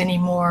cows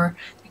anymore.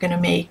 They're going to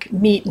make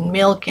meat and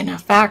milk in a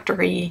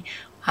factory,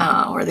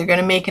 or they're going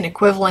to make an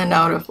equivalent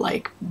out of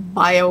like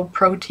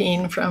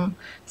bioprotein from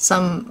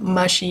some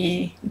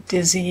mushy,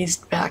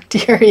 diseased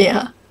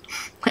bacteria.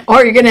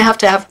 Or you're going to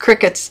have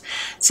crickets.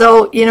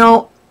 So,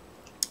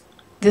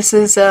 this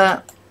is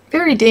a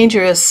very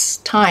dangerous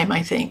time,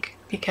 I think,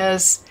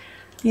 because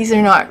these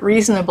are not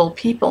reasonable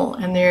people,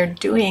 and they're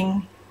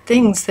doing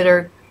things that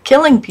are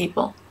killing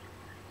people.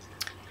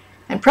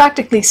 And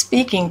practically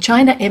speaking,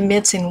 China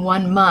emits in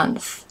 1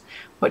 month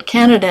what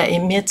Canada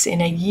emits in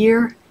a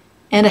year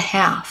and a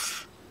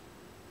half.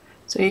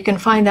 So you can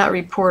find that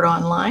report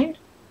online.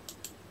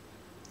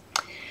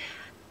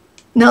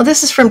 Now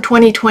this is from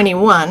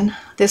 2021.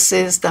 This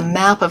is the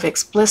map of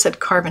explicit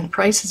carbon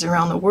prices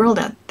around the world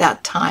at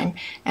that time.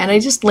 And I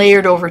just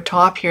layered over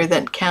top here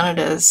that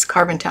Canada's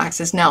carbon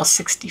tax is now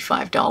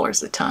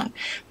 $65 a ton.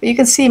 But you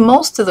can see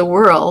most of the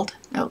world,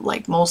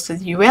 like most of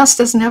the US,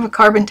 doesn't have a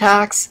carbon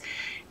tax.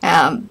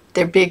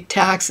 Their big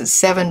tax is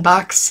 $7,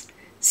 $16,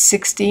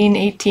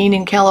 $18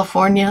 in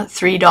California,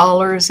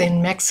 $3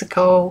 in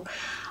Mexico.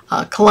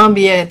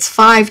 Colombia, it's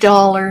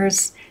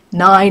 $5,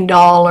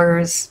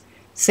 $9.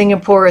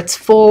 Singapore, it's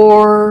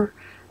 $4.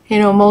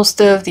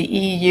 Most of the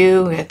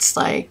EU, it's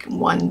like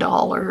 $1,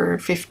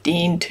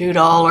 $15,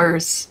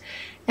 $2.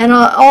 And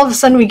all of a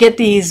sudden we get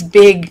these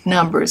big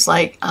numbers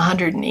like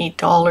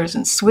 $108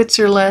 in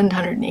Switzerland,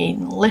 $108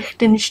 in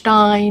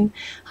Liechtenstein,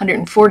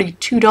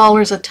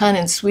 $142 a ton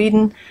in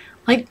Sweden.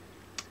 Like,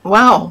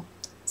 wow.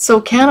 So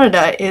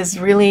Canada is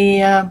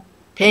really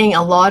paying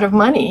a lot of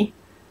money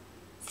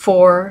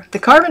for the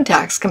carbon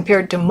tax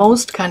compared to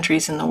most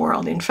countries in the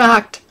world. In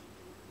fact,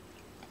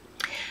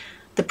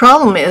 the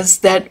problem is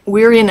that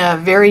we're in a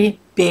very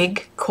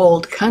big,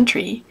 cold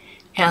country,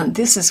 and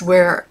this is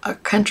where a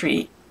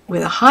country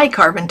with a high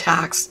carbon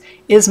tax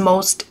is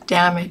most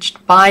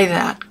damaged by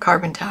that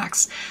carbon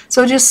tax.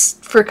 So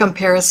just for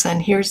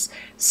comparison, here's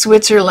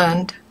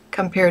Switzerland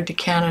compared to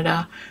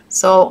Canada.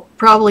 So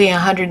probably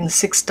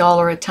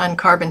 $106 a ton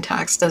carbon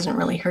tax doesn't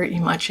really hurt you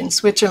much in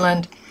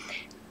Switzerland.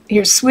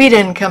 Here's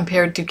Sweden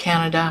compared to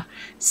Canada.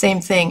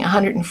 Same thing,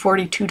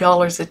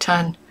 $142 a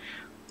ton.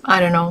 I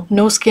don't know,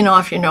 no skin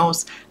off your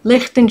nose.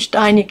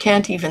 Liechtenstein you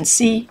can't even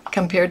see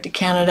compared to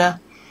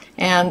Canada,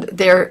 and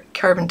their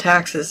carbon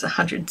tax is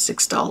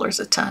 $106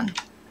 a ton.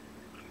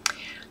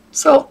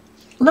 So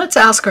let's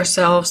ask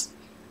ourselves,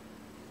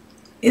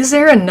 is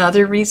there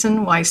another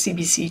reason why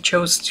CBC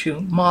chose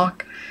to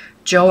mock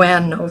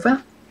Joanne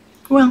Nova?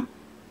 Well,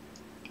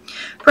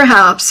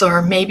 perhaps,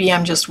 or maybe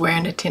I'm just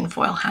wearing a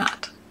tinfoil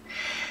hat.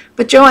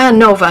 But Joanne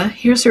Nova,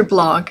 here's her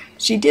blog.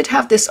 She did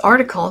have this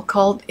article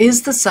called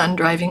 "Is the Sun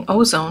Driving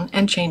Ozone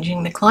and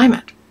Changing the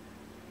Climate?"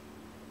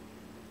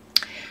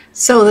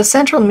 So the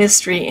central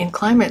mystery in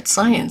climate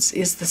science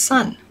is the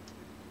sun.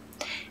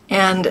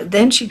 And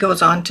then she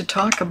goes on to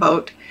talk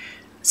about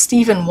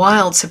Stephen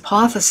Wild's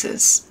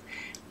hypothesis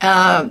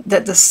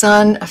that the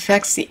sun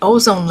affects the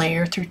ozone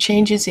layer through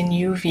changes in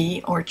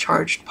UV or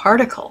charged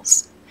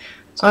particles.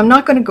 So I'm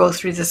not going to go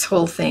through this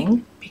whole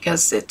thing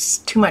because it's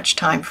too much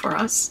time for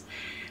us.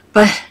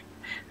 But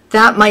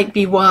that might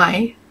be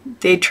why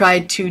they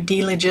tried to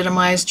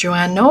delegitimize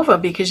Joanne Nova,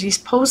 because she's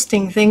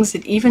posting things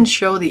that even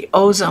show the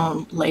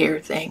ozone layer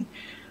thing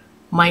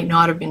might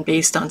not have been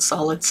based on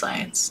solid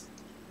science.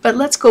 But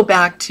let's go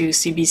back to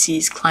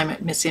CBC's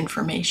climate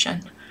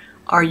misinformation.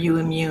 Are you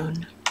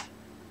immune?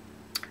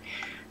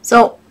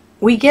 So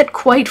we get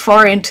quite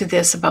far into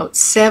this about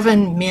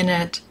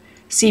 7-minute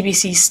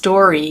CBC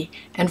story,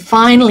 and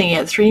finally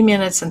at 3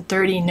 minutes and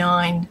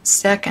 39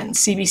 seconds,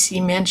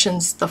 CBC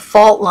mentions the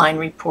fault line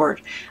report,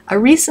 a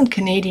recent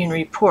Canadian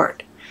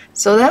report.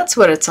 So that's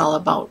what it's all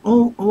about.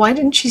 Well, why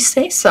didn't she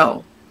say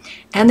so?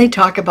 And they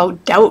talk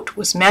about doubt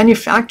was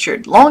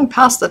manufactured long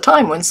past the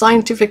time when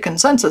scientific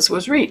consensus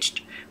was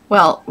reached.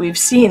 Well, we've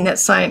seen that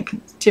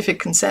scientific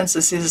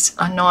consensus is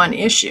a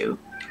non-issue.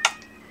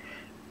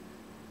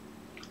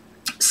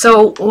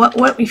 So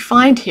what we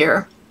find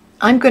here,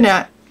 I'm going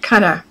to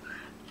kind of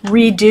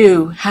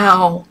redo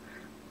how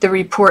the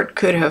report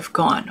could have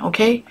gone,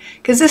 okay?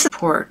 Because this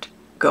report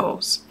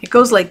goes. It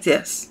goes like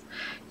this.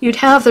 You'd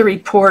have the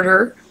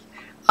reporter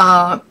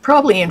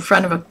probably in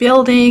front of a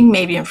building,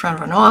 maybe in front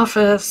of an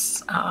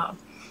office,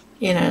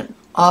 in an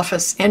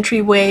office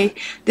entryway.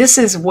 This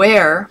is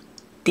where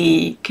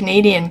the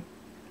Canadian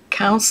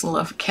Council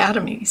of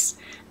Academies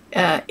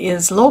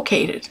is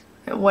located.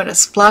 What a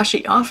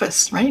splashy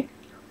office, right?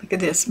 Look at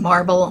this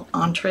marble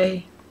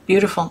entree.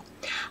 Beautiful.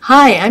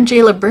 Hi, I'm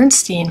Jaela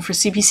Bernstien for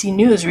CBC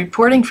News,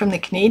 reporting from the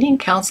Canadian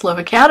Council of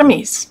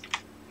Academies.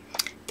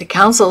 The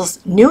Council's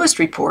newest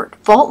report,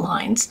 Fault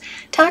Lines,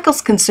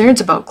 tackles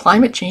concerns about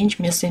climate change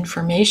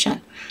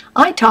misinformation.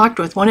 I talked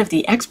with one of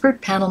the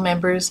expert panel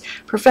members,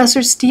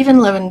 Professor Stephen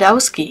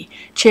Lewandowski,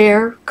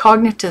 Chair,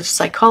 Cognitive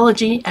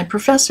Psychology and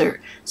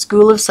Professor,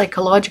 School of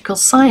Psychological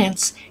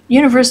Science,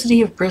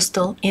 University of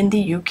Bristol in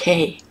the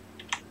UK.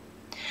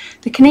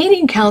 The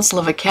Canadian Council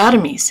of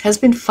Academies has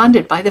been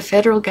funded by the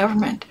federal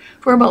government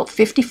for about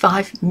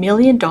 $55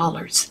 million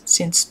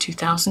since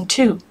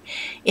 2002.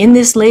 In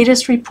this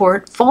latest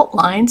report, Fault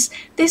Lines,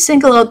 they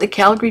single out the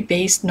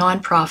Calgary-based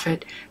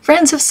nonprofit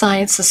Friends of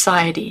Science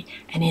Society,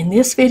 and in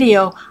this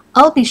video,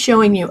 I'll be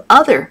showing you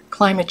other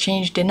climate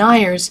change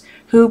deniers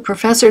who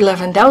Professor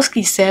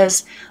Lewandowski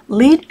says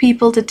lead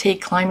people to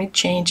take climate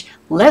change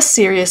less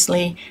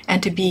seriously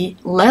and to be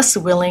less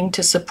willing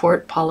to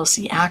support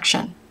policy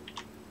action.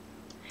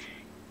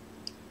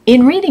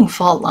 In reading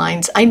Fault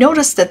Lines, I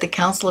noticed that the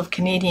Council of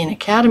Canadian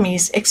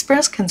Academies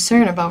expressed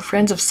concern about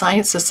Friends of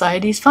Science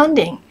Society's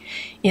funding.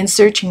 In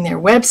searching their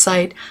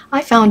website,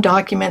 I found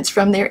documents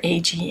from their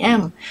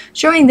AGM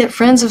showing that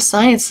Friends of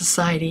Science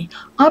Society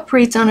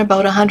operates on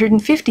about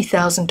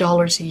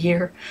 $150,000 a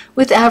year,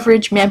 with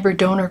average member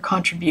donor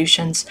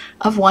contributions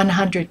of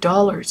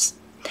 $100.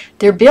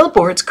 Their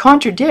billboards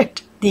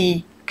contradict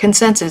the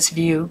consensus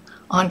view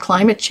on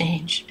climate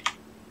change.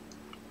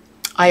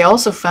 I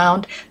also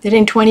found that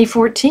in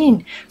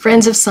 2014,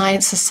 Friends of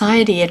Science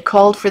Society had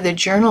called for the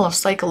Journal of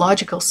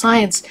Psychological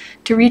Science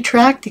to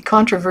retract the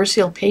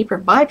controversial paper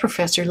by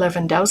Professor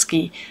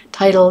Lewandowski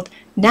titled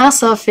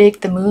NASA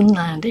Faked the Moon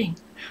Landing,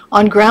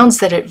 on grounds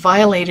that it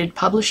violated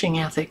publishing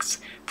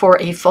ethics for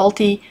a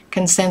faulty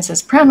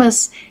consensus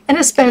premise, and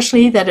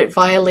especially that it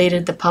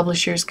violated the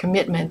publisher's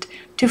commitment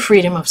to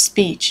freedom of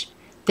speech.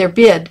 Their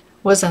bid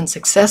was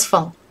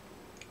unsuccessful.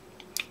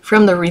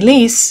 From the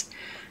release,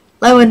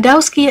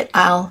 Lewandowski et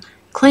al.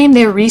 Claim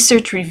their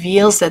research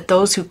reveals that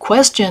those who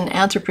question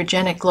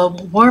anthropogenic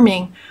global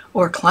warming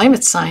or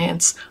climate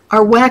science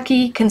are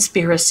wacky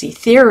conspiracy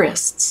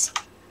theorists.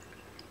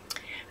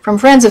 From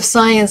Friends of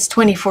Science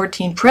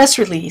 2014 press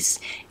release,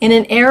 in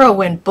an era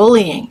when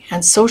bullying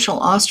and social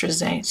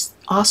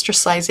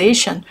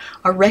ostracization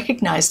are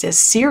recognized as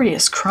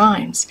serious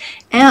crimes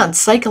and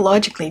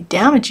psychologically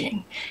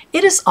damaging,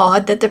 it is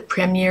odd that the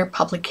premier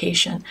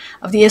publication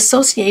of the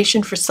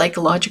Association for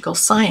Psychological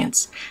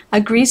Science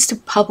agrees to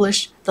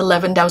publish the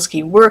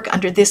Lewandowski work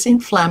under this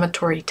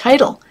inflammatory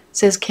title,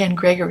 says Ken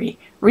Gregory,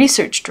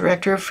 Research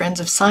Director of Friends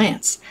of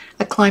Science,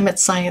 a climate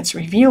science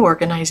review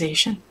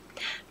organization.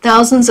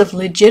 Thousands of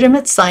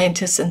legitimate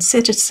scientists and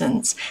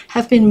citizens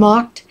have been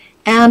mocked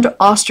and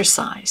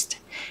ostracized.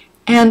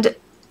 And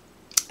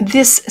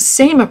this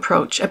same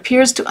approach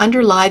appears to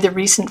underlie the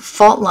recent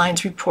Fault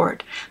Lines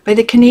report by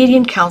the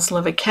Canadian Council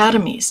of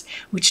Academies,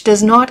 which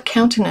does not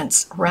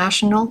countenance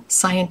rational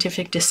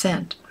scientific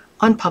dissent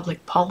on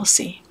public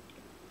policy.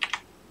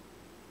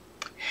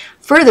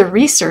 Further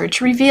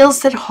research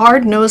reveals that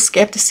hard-nosed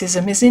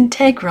skepticism is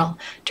integral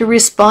to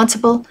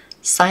responsible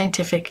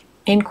scientific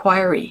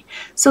inquiry.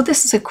 So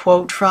this is a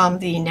quote from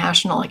the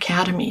National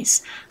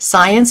Academies.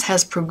 Science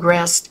has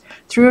progressed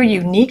through a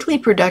uniquely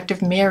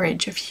productive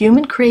marriage of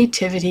human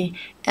creativity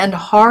and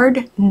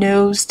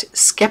hard-nosed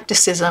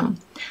skepticism,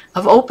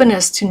 of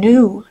openness to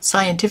new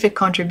scientific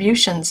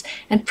contributions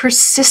and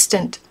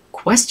persistent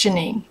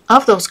questioning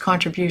of those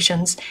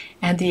contributions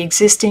and the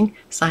existing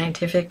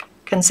scientific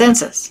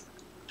consensus.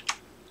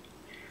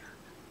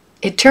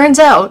 It turns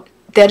out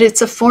that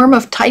it's a form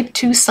of type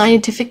 2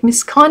 scientific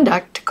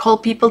misconduct to call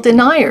people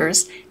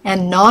deniers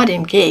and not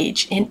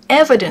engage in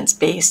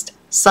evidence-based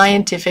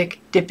scientific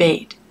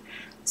debate.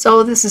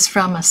 So this is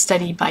from a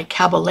study by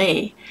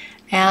Caballé,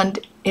 and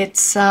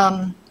it's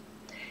a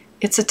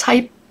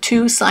type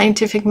 2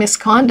 scientific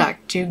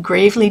misconduct to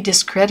gravely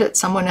discredit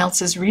someone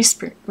else's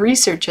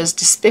research as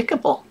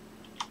despicable.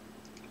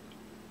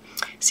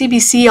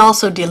 CBC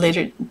also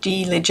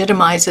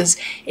delegitimizes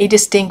a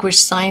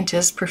distinguished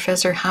scientist,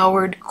 Professor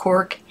Howard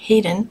Cork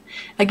Hayden.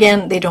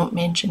 Again, they don't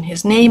mention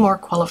his name or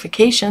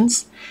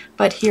qualifications,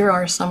 but here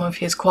are some of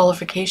his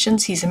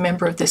qualifications. He's a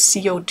member of the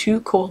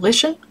CO2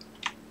 Coalition.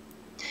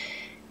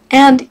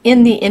 And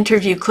in the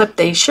interview clip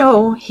they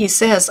show, he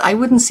says, "I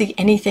wouldn't see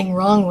anything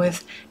wrong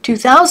with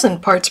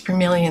 2,000 parts per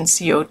million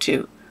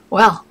CO2.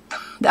 Well,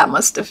 that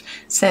must have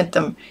sent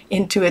them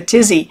into a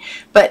tizzy.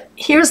 But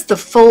here's the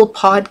full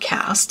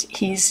podcast.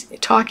 He's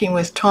talking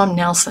with Tom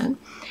Nelson.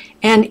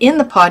 And in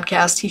the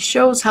podcast, he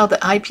shows how the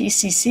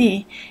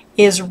IPCC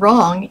is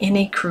wrong in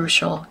a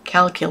crucial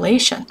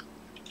calculation.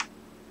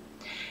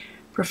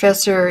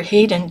 Professor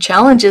Hayden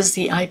challenges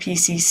the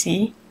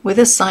IPCC with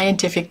a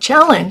scientific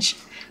challenge.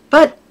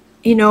 But,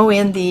 you know,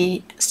 in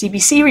the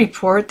CBC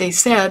report, they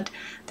said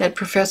that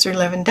Professor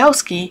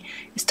Lewandowski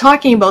is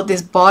talking about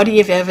this body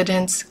of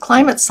evidence.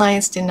 Climate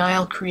science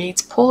denial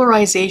creates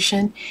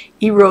polarization,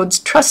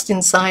 erodes trust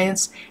in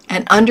science,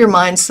 and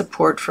undermines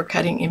support for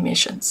cutting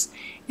emissions.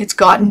 It's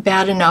gotten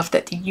bad enough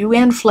that the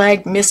UN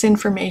flagged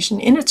misinformation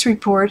in its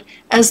report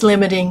as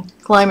limiting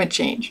climate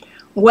change."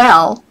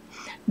 Well,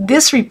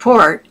 this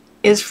report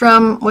is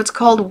from what's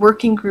called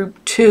Working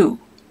Group 2.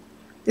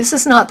 This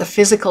is not the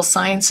physical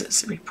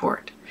sciences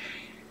report.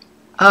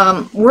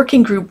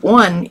 Working Group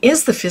 1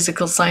 is the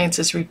physical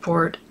sciences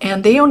report,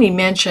 and they only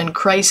mention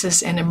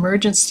crisis and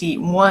emergency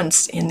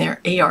once in their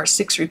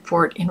AR6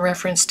 report in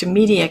reference to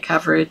media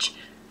coverage,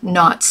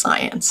 not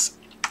science.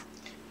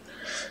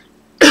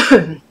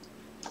 And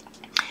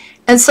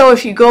so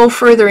if you go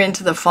further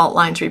into the fault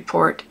lines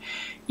report,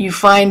 you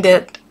find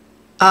that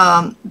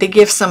they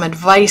give some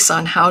advice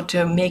on how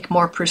to make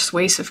more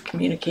persuasive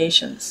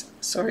communications.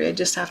 Sorry, I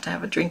just have to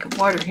have a drink of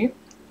water here.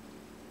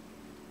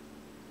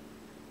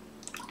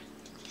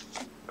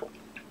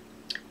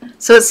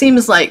 So it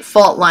seems like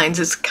fault lines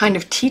is a kind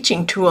of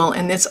teaching tool,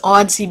 and this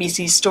odd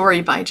CBC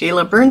story by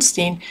Jaela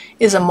Bernstien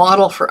is a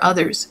model for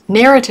others.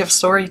 Narrative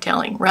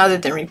storytelling rather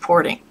than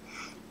reporting.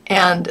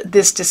 And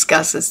this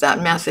discusses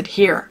that method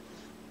here.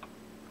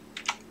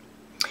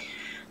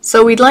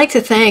 So we'd like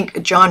to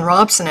thank John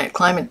Robson at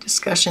Climate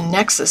Discussion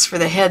Nexus for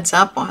the heads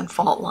up on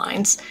fault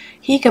lines.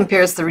 He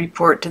compares the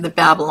report to the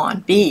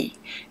Babylon Bee,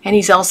 and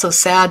he's also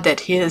sad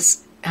that his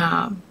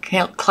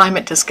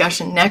Climate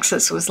Discussion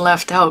Nexus was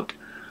left out.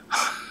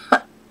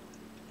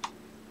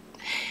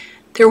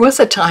 There was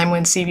a time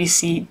when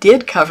CBC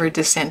did cover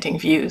dissenting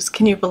views.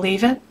 Can you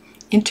believe it?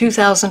 In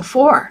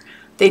 2004,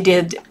 they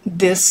did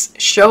this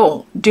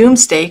show,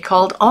 Doomsday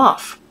Called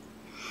Off.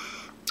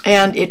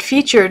 And it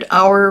featured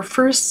our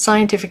first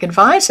scientific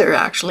advisor,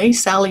 actually,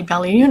 Sally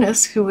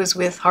Baliunas, who was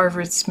with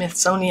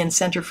Harvard-Smithsonian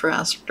Center for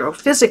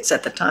Astrophysics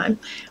at the time.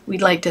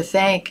 We'd like to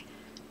thank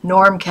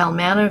Norm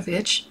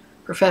Kalmanovich,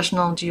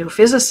 professional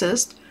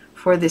geophysicist,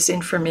 for this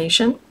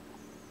information.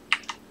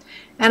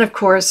 And of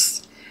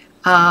course,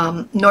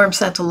 Norm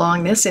sent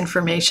along this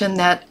information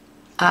that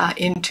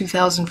in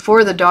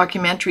 2004, the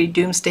documentary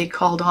Doomsday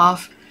Called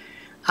Off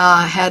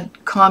had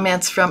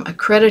comments from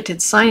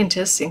accredited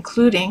scientists,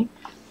 including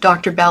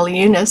Dr.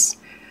 Baliunas,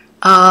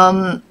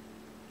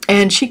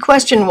 and she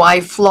questioned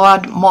why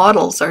flawed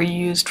models are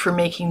used for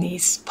making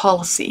these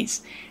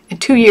policies.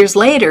 And 2 years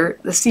later,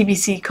 the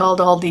CBC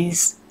called all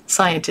these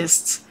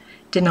scientists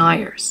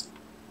deniers.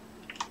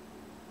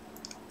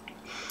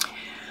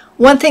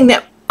 One thing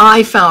that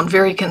I found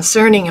very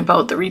concerning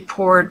about the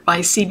report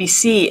by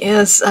CBC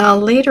is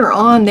later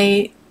on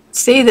they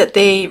say that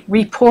they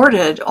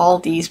reported all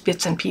these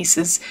bits and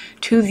pieces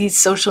to these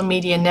social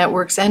media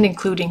networks and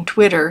including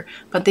Twitter,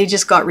 but they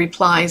just got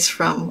replies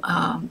from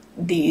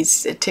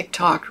these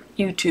TikTok,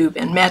 YouTube,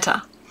 and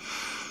Meta.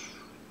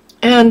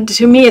 And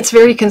to me, it's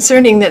very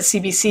concerning that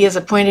CBC has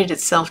appointed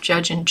itself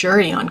judge and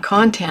jury on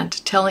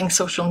content, telling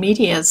social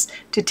medias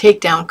to take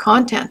down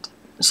content,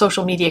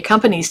 social media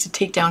companies to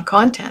take down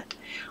content.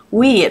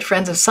 We at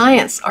Friends of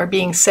Science are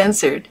being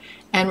censored,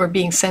 and we're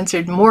being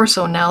censored more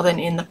so now than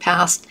in the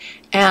past,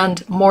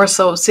 and more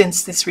so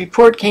since this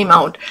report came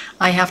out.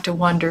 I have to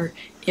wonder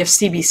if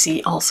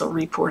CBC also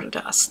reported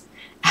us.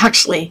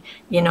 Actually,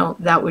 you know,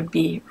 that would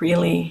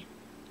really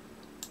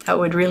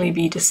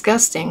be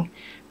disgusting,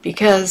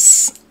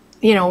 because,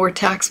 you know, we're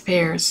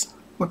taxpayers.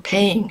 We're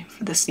paying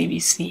for the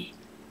CBC.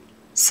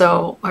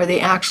 So are they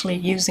actually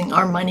using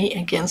our money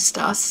against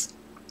us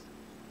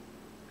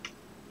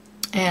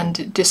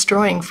and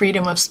destroying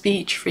freedom of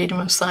speech, freedom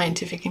of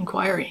scientific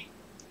inquiry?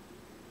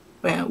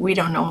 Well, we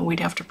don't know.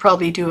 We'd have to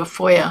probably do a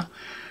FOIA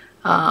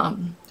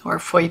or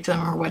FOIP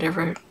them or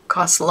whatever. It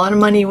costs a lot of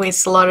money,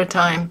 wastes a lot of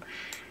time,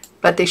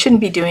 but they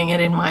shouldn't be doing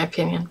it, in my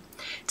opinion.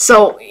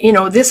 So, you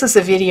know, this is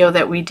a video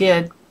that we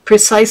did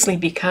precisely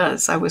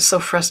because I was so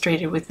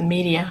frustrated with the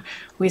media.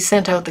 We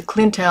sent out the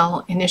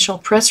Clintel initial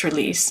press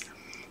release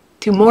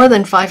to more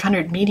than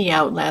 500 media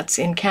outlets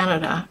in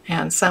Canada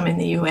and some in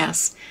the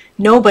US.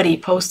 Nobody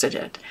posted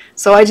it.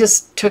 So I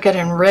just took it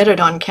and read it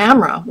on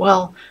camera.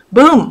 Well,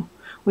 boom!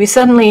 We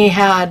suddenly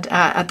had,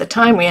 at the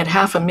time, we had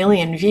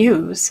 500,000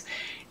 views,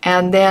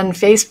 And then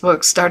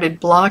Facebook started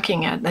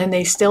blocking it, and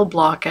they still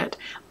block it.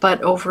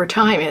 But over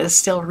time, it has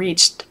still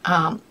reached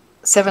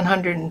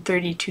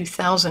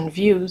 732,000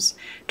 views,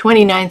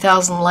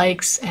 29,000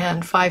 likes,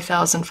 and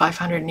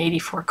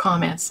 5,584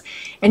 comments.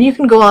 And you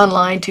can go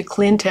online to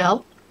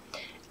Clintel.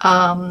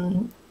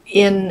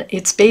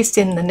 It's based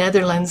in the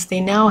Netherlands. They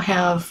now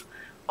have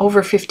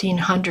over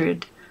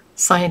 1,500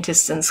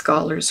 scientists and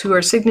scholars who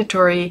are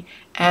signatory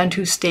and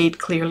who state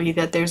clearly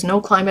that there's no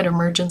climate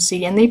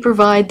emergency, and they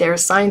provide their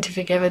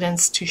scientific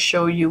evidence to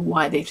show you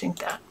why they think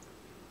that.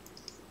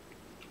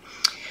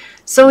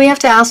 So we have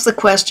to ask the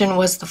question,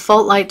 was the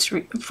fault lines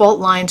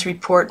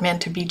report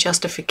meant to be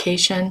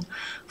justification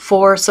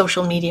for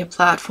social media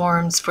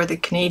platforms, for the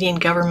Canadian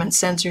government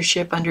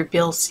censorship under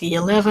Bill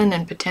C-11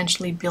 and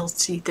potentially Bill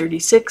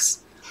C-36?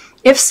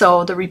 If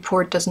so, the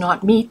report does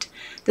not meet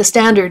the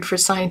standard for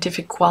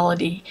scientific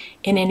quality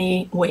in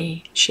any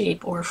way,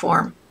 shape, or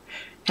form.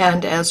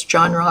 And as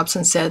John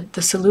Robson said,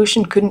 the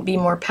solution couldn't be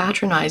more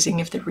patronizing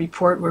if the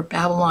report were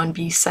Babylon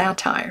Bee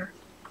satire.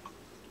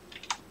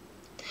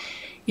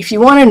 If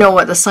you want to know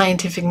what the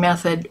scientific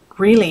method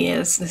really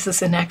is, this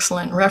is an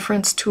excellent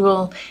reference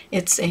tool.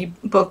 It's a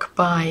book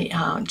by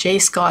J.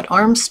 Scott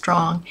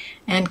Armstrong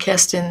and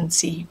Keston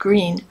C.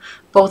 Green,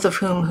 both of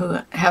who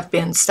have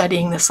been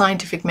studying the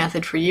scientific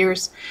method for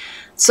years.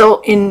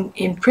 So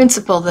in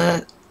principle,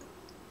 the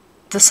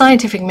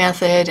scientific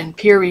method and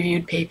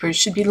peer-reviewed papers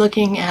should be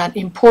looking at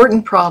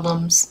important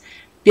problems,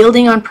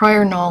 building on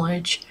prior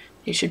knowledge.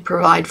 They should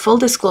provide full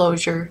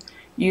disclosure,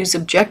 use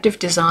objective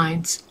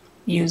designs,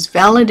 use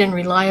valid and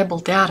reliable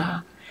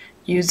data,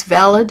 use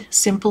valid,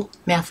 simple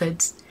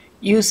methods,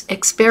 use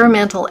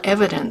experimental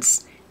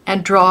evidence,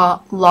 and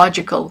draw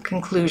logical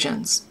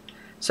conclusions.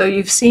 So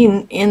you've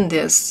seen in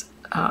this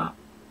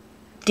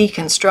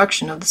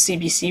deconstruction of the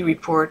CBC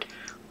report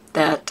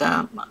that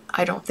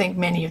I don't think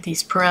many of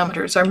these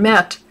parameters are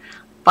met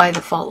by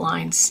the fault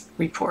lines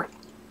report.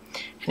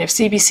 And if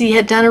CBC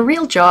had done a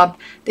real job,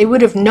 they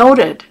would have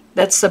noted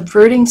that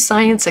subverting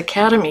science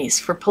academies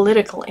for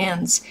political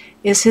ends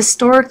is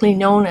historically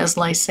known as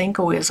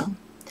Lysenkoism.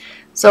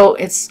 So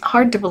it's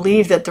hard to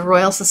believe that the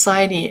Royal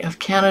Society of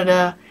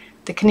Canada,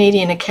 the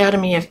Canadian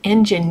Academy of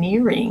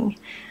Engineering,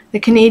 the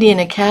Canadian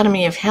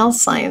Academy of Health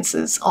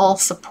Sciences all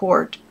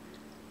support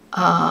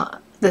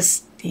the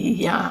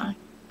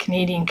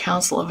Canadian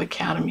Council of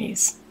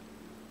Academies.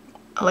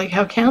 Like,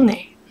 how can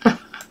they?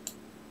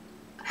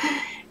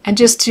 And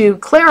just to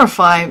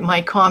clarify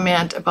my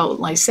comment about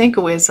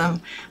Lysenkoism,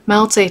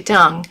 Mao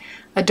Zedong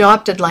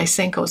adopted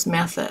Lysenko's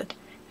method,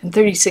 and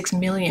 36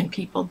 million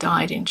people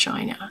died in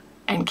China,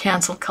 and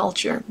cancel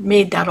culture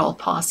made that all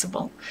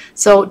possible.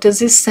 So does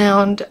this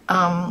sound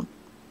kind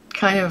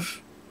of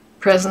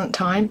present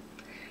time?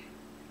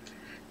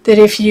 That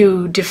if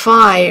you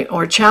defy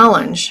or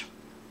challenge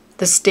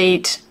the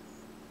state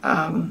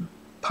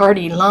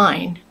party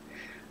line,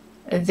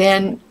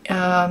 then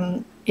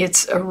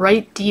it's a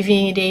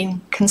right-deviating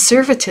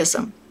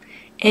conservatism.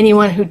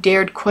 Anyone who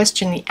dared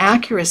question the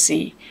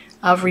accuracy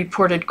of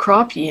reported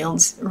crop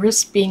yields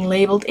risks being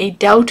labeled a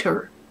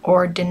doubter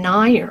or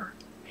denier.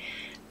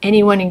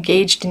 Anyone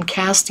engaged in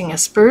casting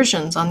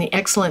aspersions on the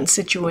excellent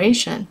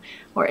situation,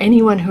 or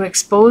anyone who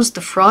exposed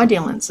the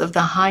fraudulence of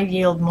the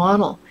high-yield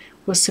model,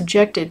 was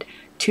subjected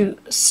to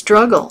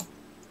struggle.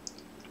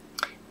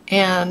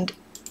 And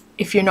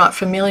if you're not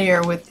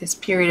familiar with this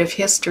period of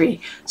history,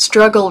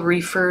 struggle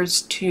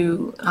refers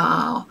to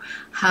how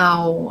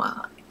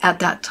at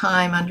that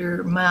time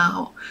under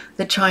Mao,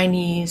 the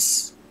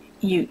Chinese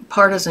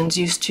partisans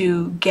used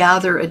to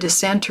gather a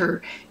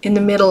dissenter in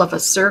the middle of a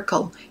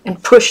circle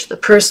and push the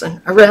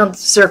person around the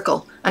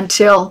circle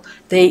until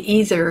they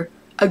either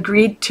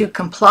agreed to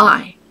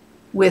comply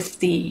with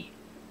the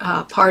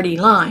party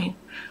line,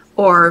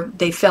 or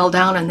they fell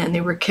down and then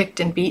they were kicked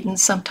and beaten,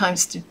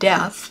 sometimes to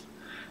death.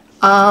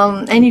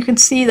 And you can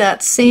see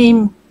that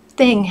same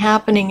thing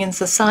happening in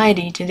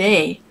society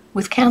today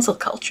with cancel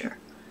culture.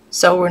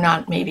 So we're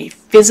not maybe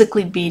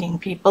physically beating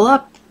people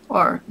up,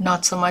 or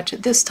not so much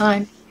at this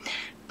time,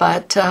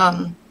 but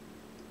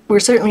we're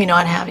certainly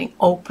not having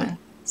open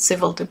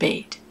civil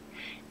debate.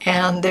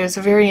 And there's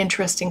a very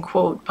interesting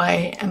quote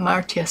by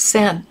Amartya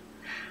Sen,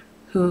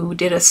 who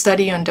did a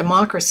study on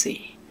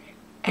democracy,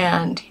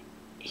 and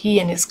he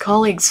and his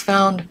colleagues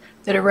found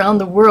that around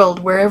the world,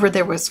 wherever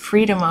there was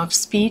freedom of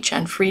speech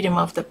and freedom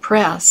of the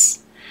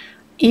press,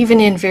 even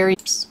in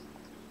various...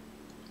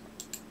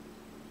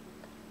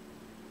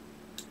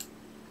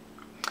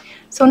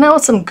 So now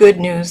some good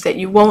news that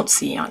you won't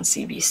see on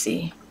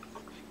CBC.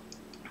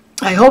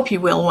 I hope you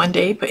will one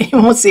day, but you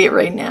won't see it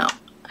right now.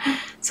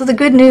 So the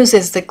good news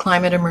is the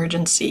climate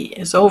emergency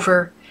is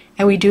over,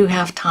 and we do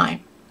have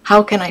time.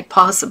 How can I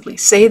possibly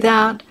say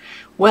that?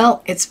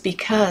 Well, it's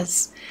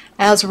because,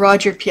 as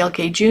Roger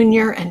Pielke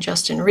Jr. and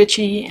Justin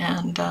Ritchie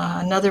and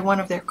another one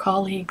of their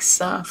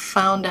colleagues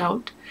found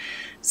out,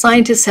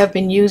 scientists have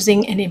been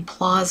using an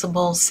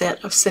implausible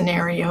set of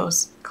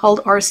scenarios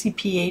called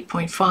RCP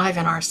 8.5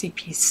 and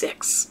RCP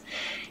 6.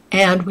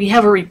 And we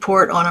have a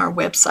report on our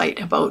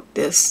website about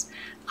this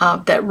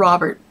that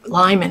Robert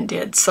Lyman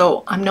did.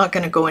 So I'm not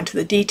going to go into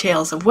the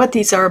details of what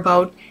these are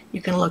about.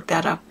 You can look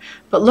that up.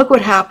 But look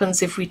what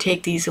happens if we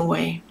take these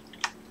away.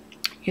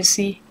 You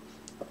see,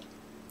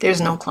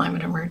 there's no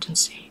climate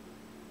emergency.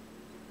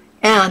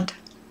 And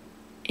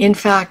in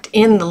fact,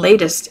 in the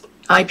latest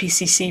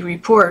IPCC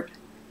report,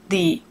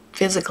 the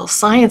Physical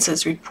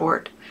Sciences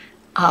report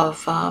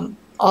of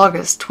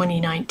August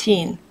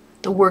 2019,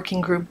 the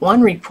Working Group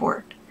 1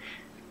 report,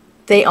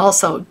 they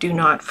also do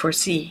not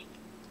foresee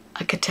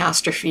a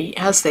catastrophe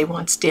as they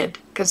once did,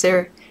 because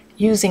they're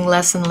using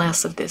less and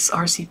less of this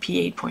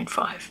RCP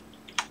 8.5.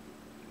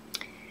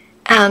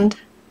 And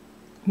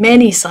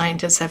many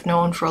scientists have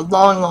known for a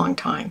long, long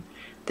time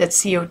that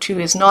CO2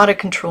 is not a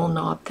control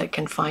knob that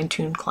can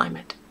fine-tune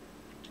climate.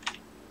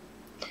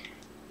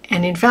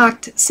 And in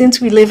fact, since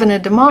we live in a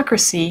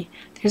democracy,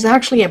 there's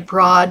actually a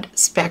broad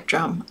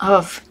spectrum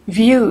of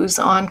views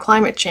on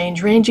climate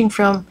change, ranging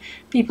from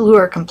people who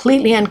are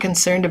completely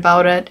unconcerned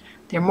about it.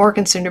 They're more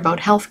concerned about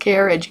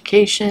healthcare,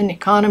 education,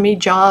 economy,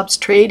 jobs,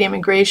 trade,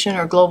 immigration,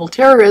 or global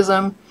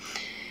terrorism.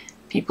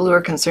 People who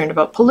are concerned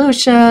about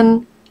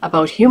pollution,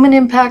 about human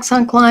impacts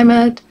on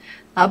climate,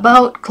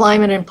 about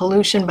climate and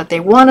pollution, but they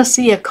want to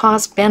see a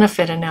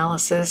cost-benefit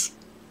analysis.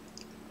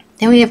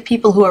 Then we have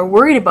people who are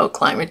worried about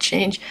climate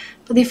change,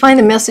 but they find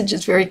the message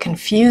is very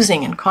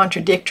confusing and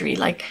contradictory,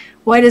 like,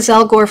 why does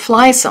Al Gore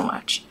fly so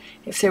much?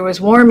 If there was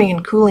warming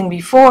and cooling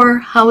before,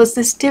 how is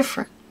this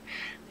different?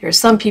 There are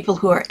some people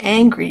who are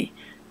angry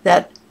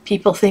that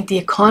people think the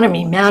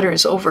economy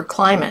matters over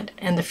climate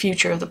and the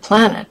future of the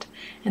planet.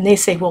 And they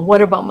say, well,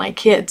 what about my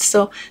kids?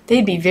 So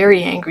they'd be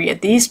very angry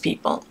at these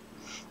people.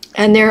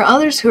 And there are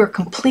others who are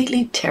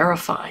completely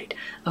terrified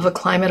of a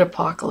climate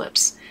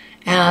apocalypse.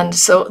 And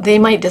so they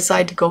might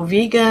decide to go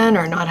vegan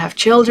or not have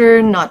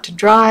children, not to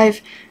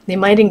drive. They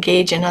might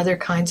engage in other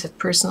kinds of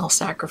personal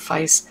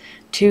sacrifice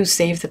to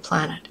save the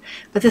planet.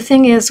 But the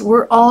thing is,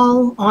 we're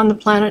all on the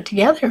planet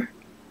together.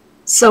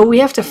 So we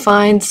have to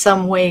find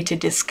some way to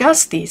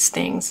discuss these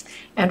things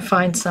and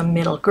find some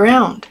middle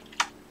ground.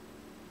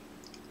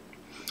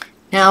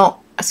 Now,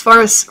 as far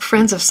as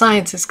Friends of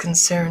Science is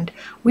concerned,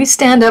 we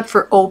stand up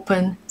for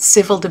open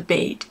civil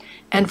debate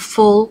and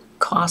full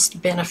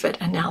cost-benefit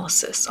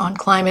analysis on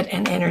climate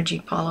and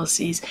energy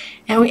policies.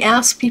 And we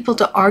ask people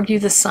to argue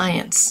the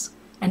science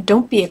and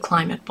don't be a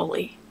climate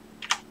bully.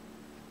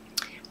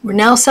 We're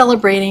now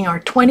celebrating our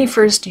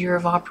 21st year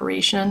of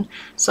operation,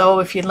 so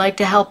if you'd like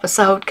to help us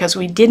out, because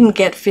we didn't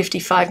get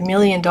 $55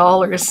 million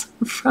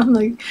from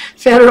the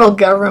federal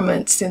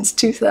government since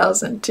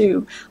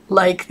 2002,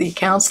 like the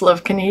Council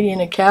of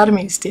Canadian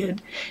Academies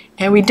did,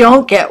 and we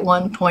don't get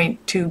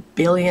 $1.2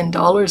 billion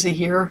a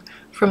year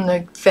from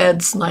the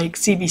feds like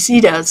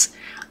CBC does,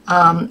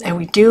 and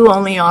we do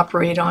only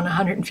operate on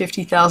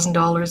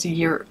 $150,000 a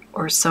year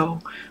or so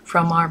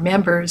from our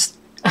members.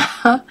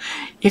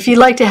 If you'd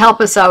like to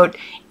help us out,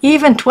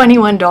 even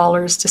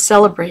 $21 to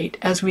celebrate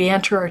as we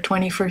enter our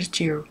 21st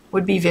year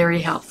would be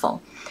very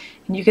helpful.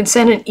 And you can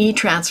send an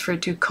e-transfer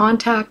to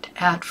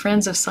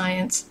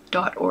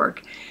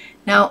contact@friendsofscience.org.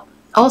 Now,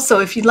 also,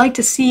 if you'd like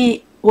to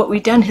see what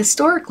we've done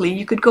historically,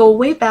 you could go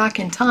way back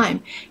in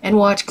time and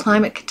watch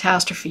Climate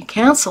Catastrophe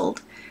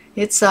Cancelled.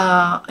 It's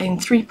in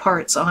 3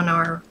 parts on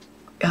our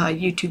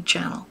YouTube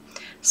channel.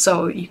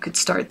 So you could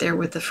start there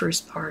with the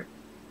first part.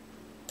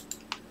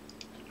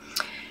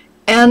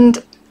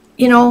 And,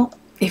 you know,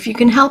 if you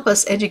can help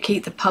us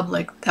educate the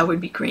public, that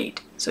would be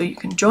great. So you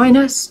can join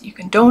us, you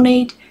can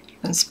donate, you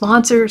can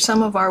sponsor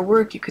some of our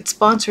work, you could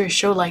sponsor a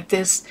show like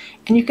this,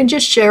 and you can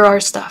just share our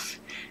stuff.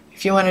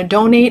 If you want to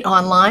donate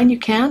online, you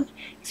can.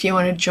 If you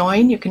want to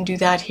join, you can do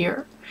that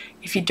here.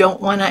 If you don't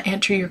want to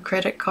enter your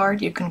credit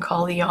card, you can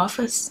call the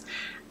office.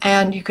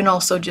 And you can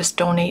also just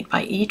donate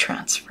by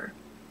e-transfer.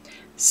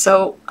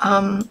 So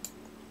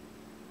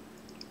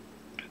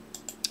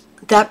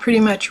that pretty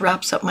much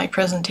wraps up my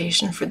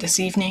presentation for this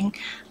evening.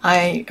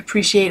 I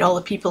appreciate all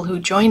the people who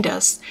joined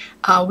us.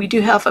 We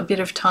do have a bit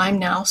of time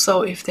now,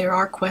 so if there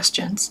are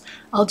questions,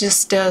 I'll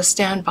just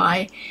stand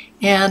by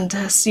and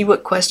see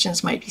what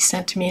questions might be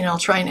sent to me, and I'll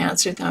try and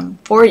answer them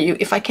for you.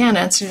 If I can't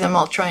answer them,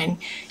 I'll try and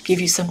give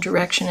you some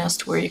direction as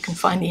to where you can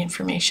find the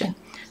information.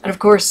 And of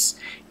course,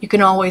 you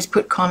can always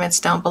put comments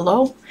down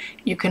below.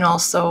 You can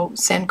also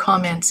send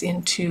comments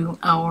into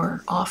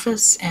our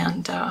office,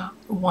 and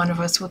one of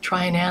us will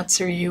try and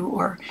answer you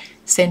or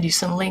send you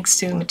some links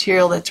to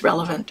material that's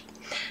relevant.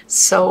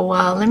 So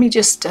let me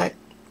just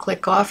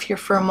click off here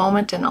for a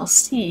moment, and I'll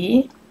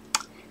see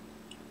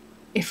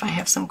if I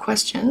have some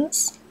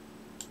questions.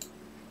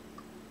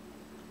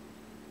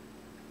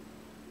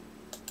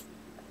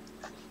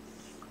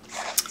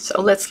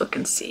 So let's look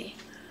and see.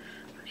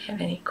 Have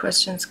any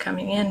questions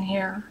coming in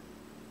here?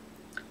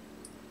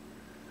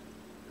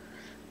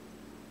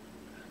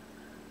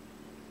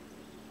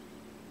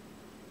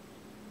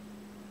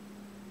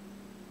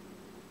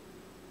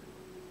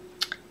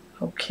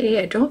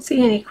 Okay, I don't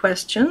see any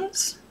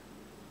questions.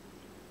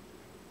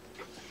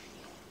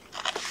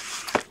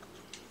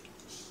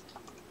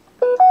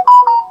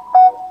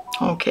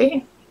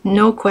 Okay,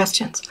 no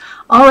questions.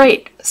 All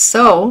right,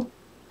 so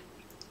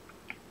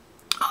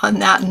on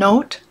that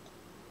note,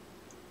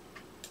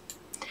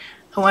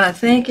 I want to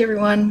thank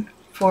everyone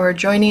for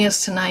joining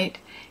us tonight.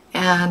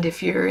 And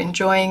if you're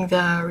enjoying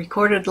the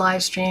recorded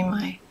live stream,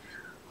 I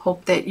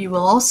hope that you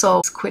will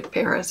also quit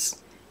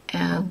Paris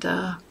and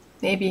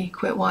maybe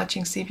quit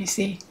watching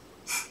CBC.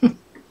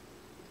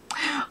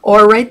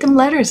 Or write them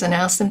letters and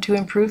ask them to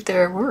improve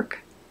their work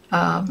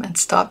and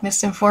stop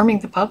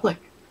misinforming the public.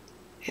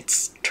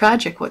 It's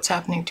tragic what's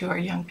happening to our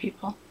young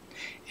people.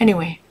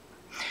 Anyway,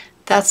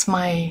 that's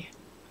my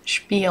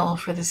spiel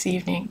for this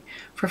evening.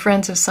 For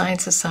Friends of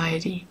Science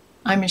Society,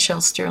 I'm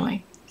Michelle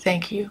Stirling.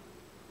 Thank you.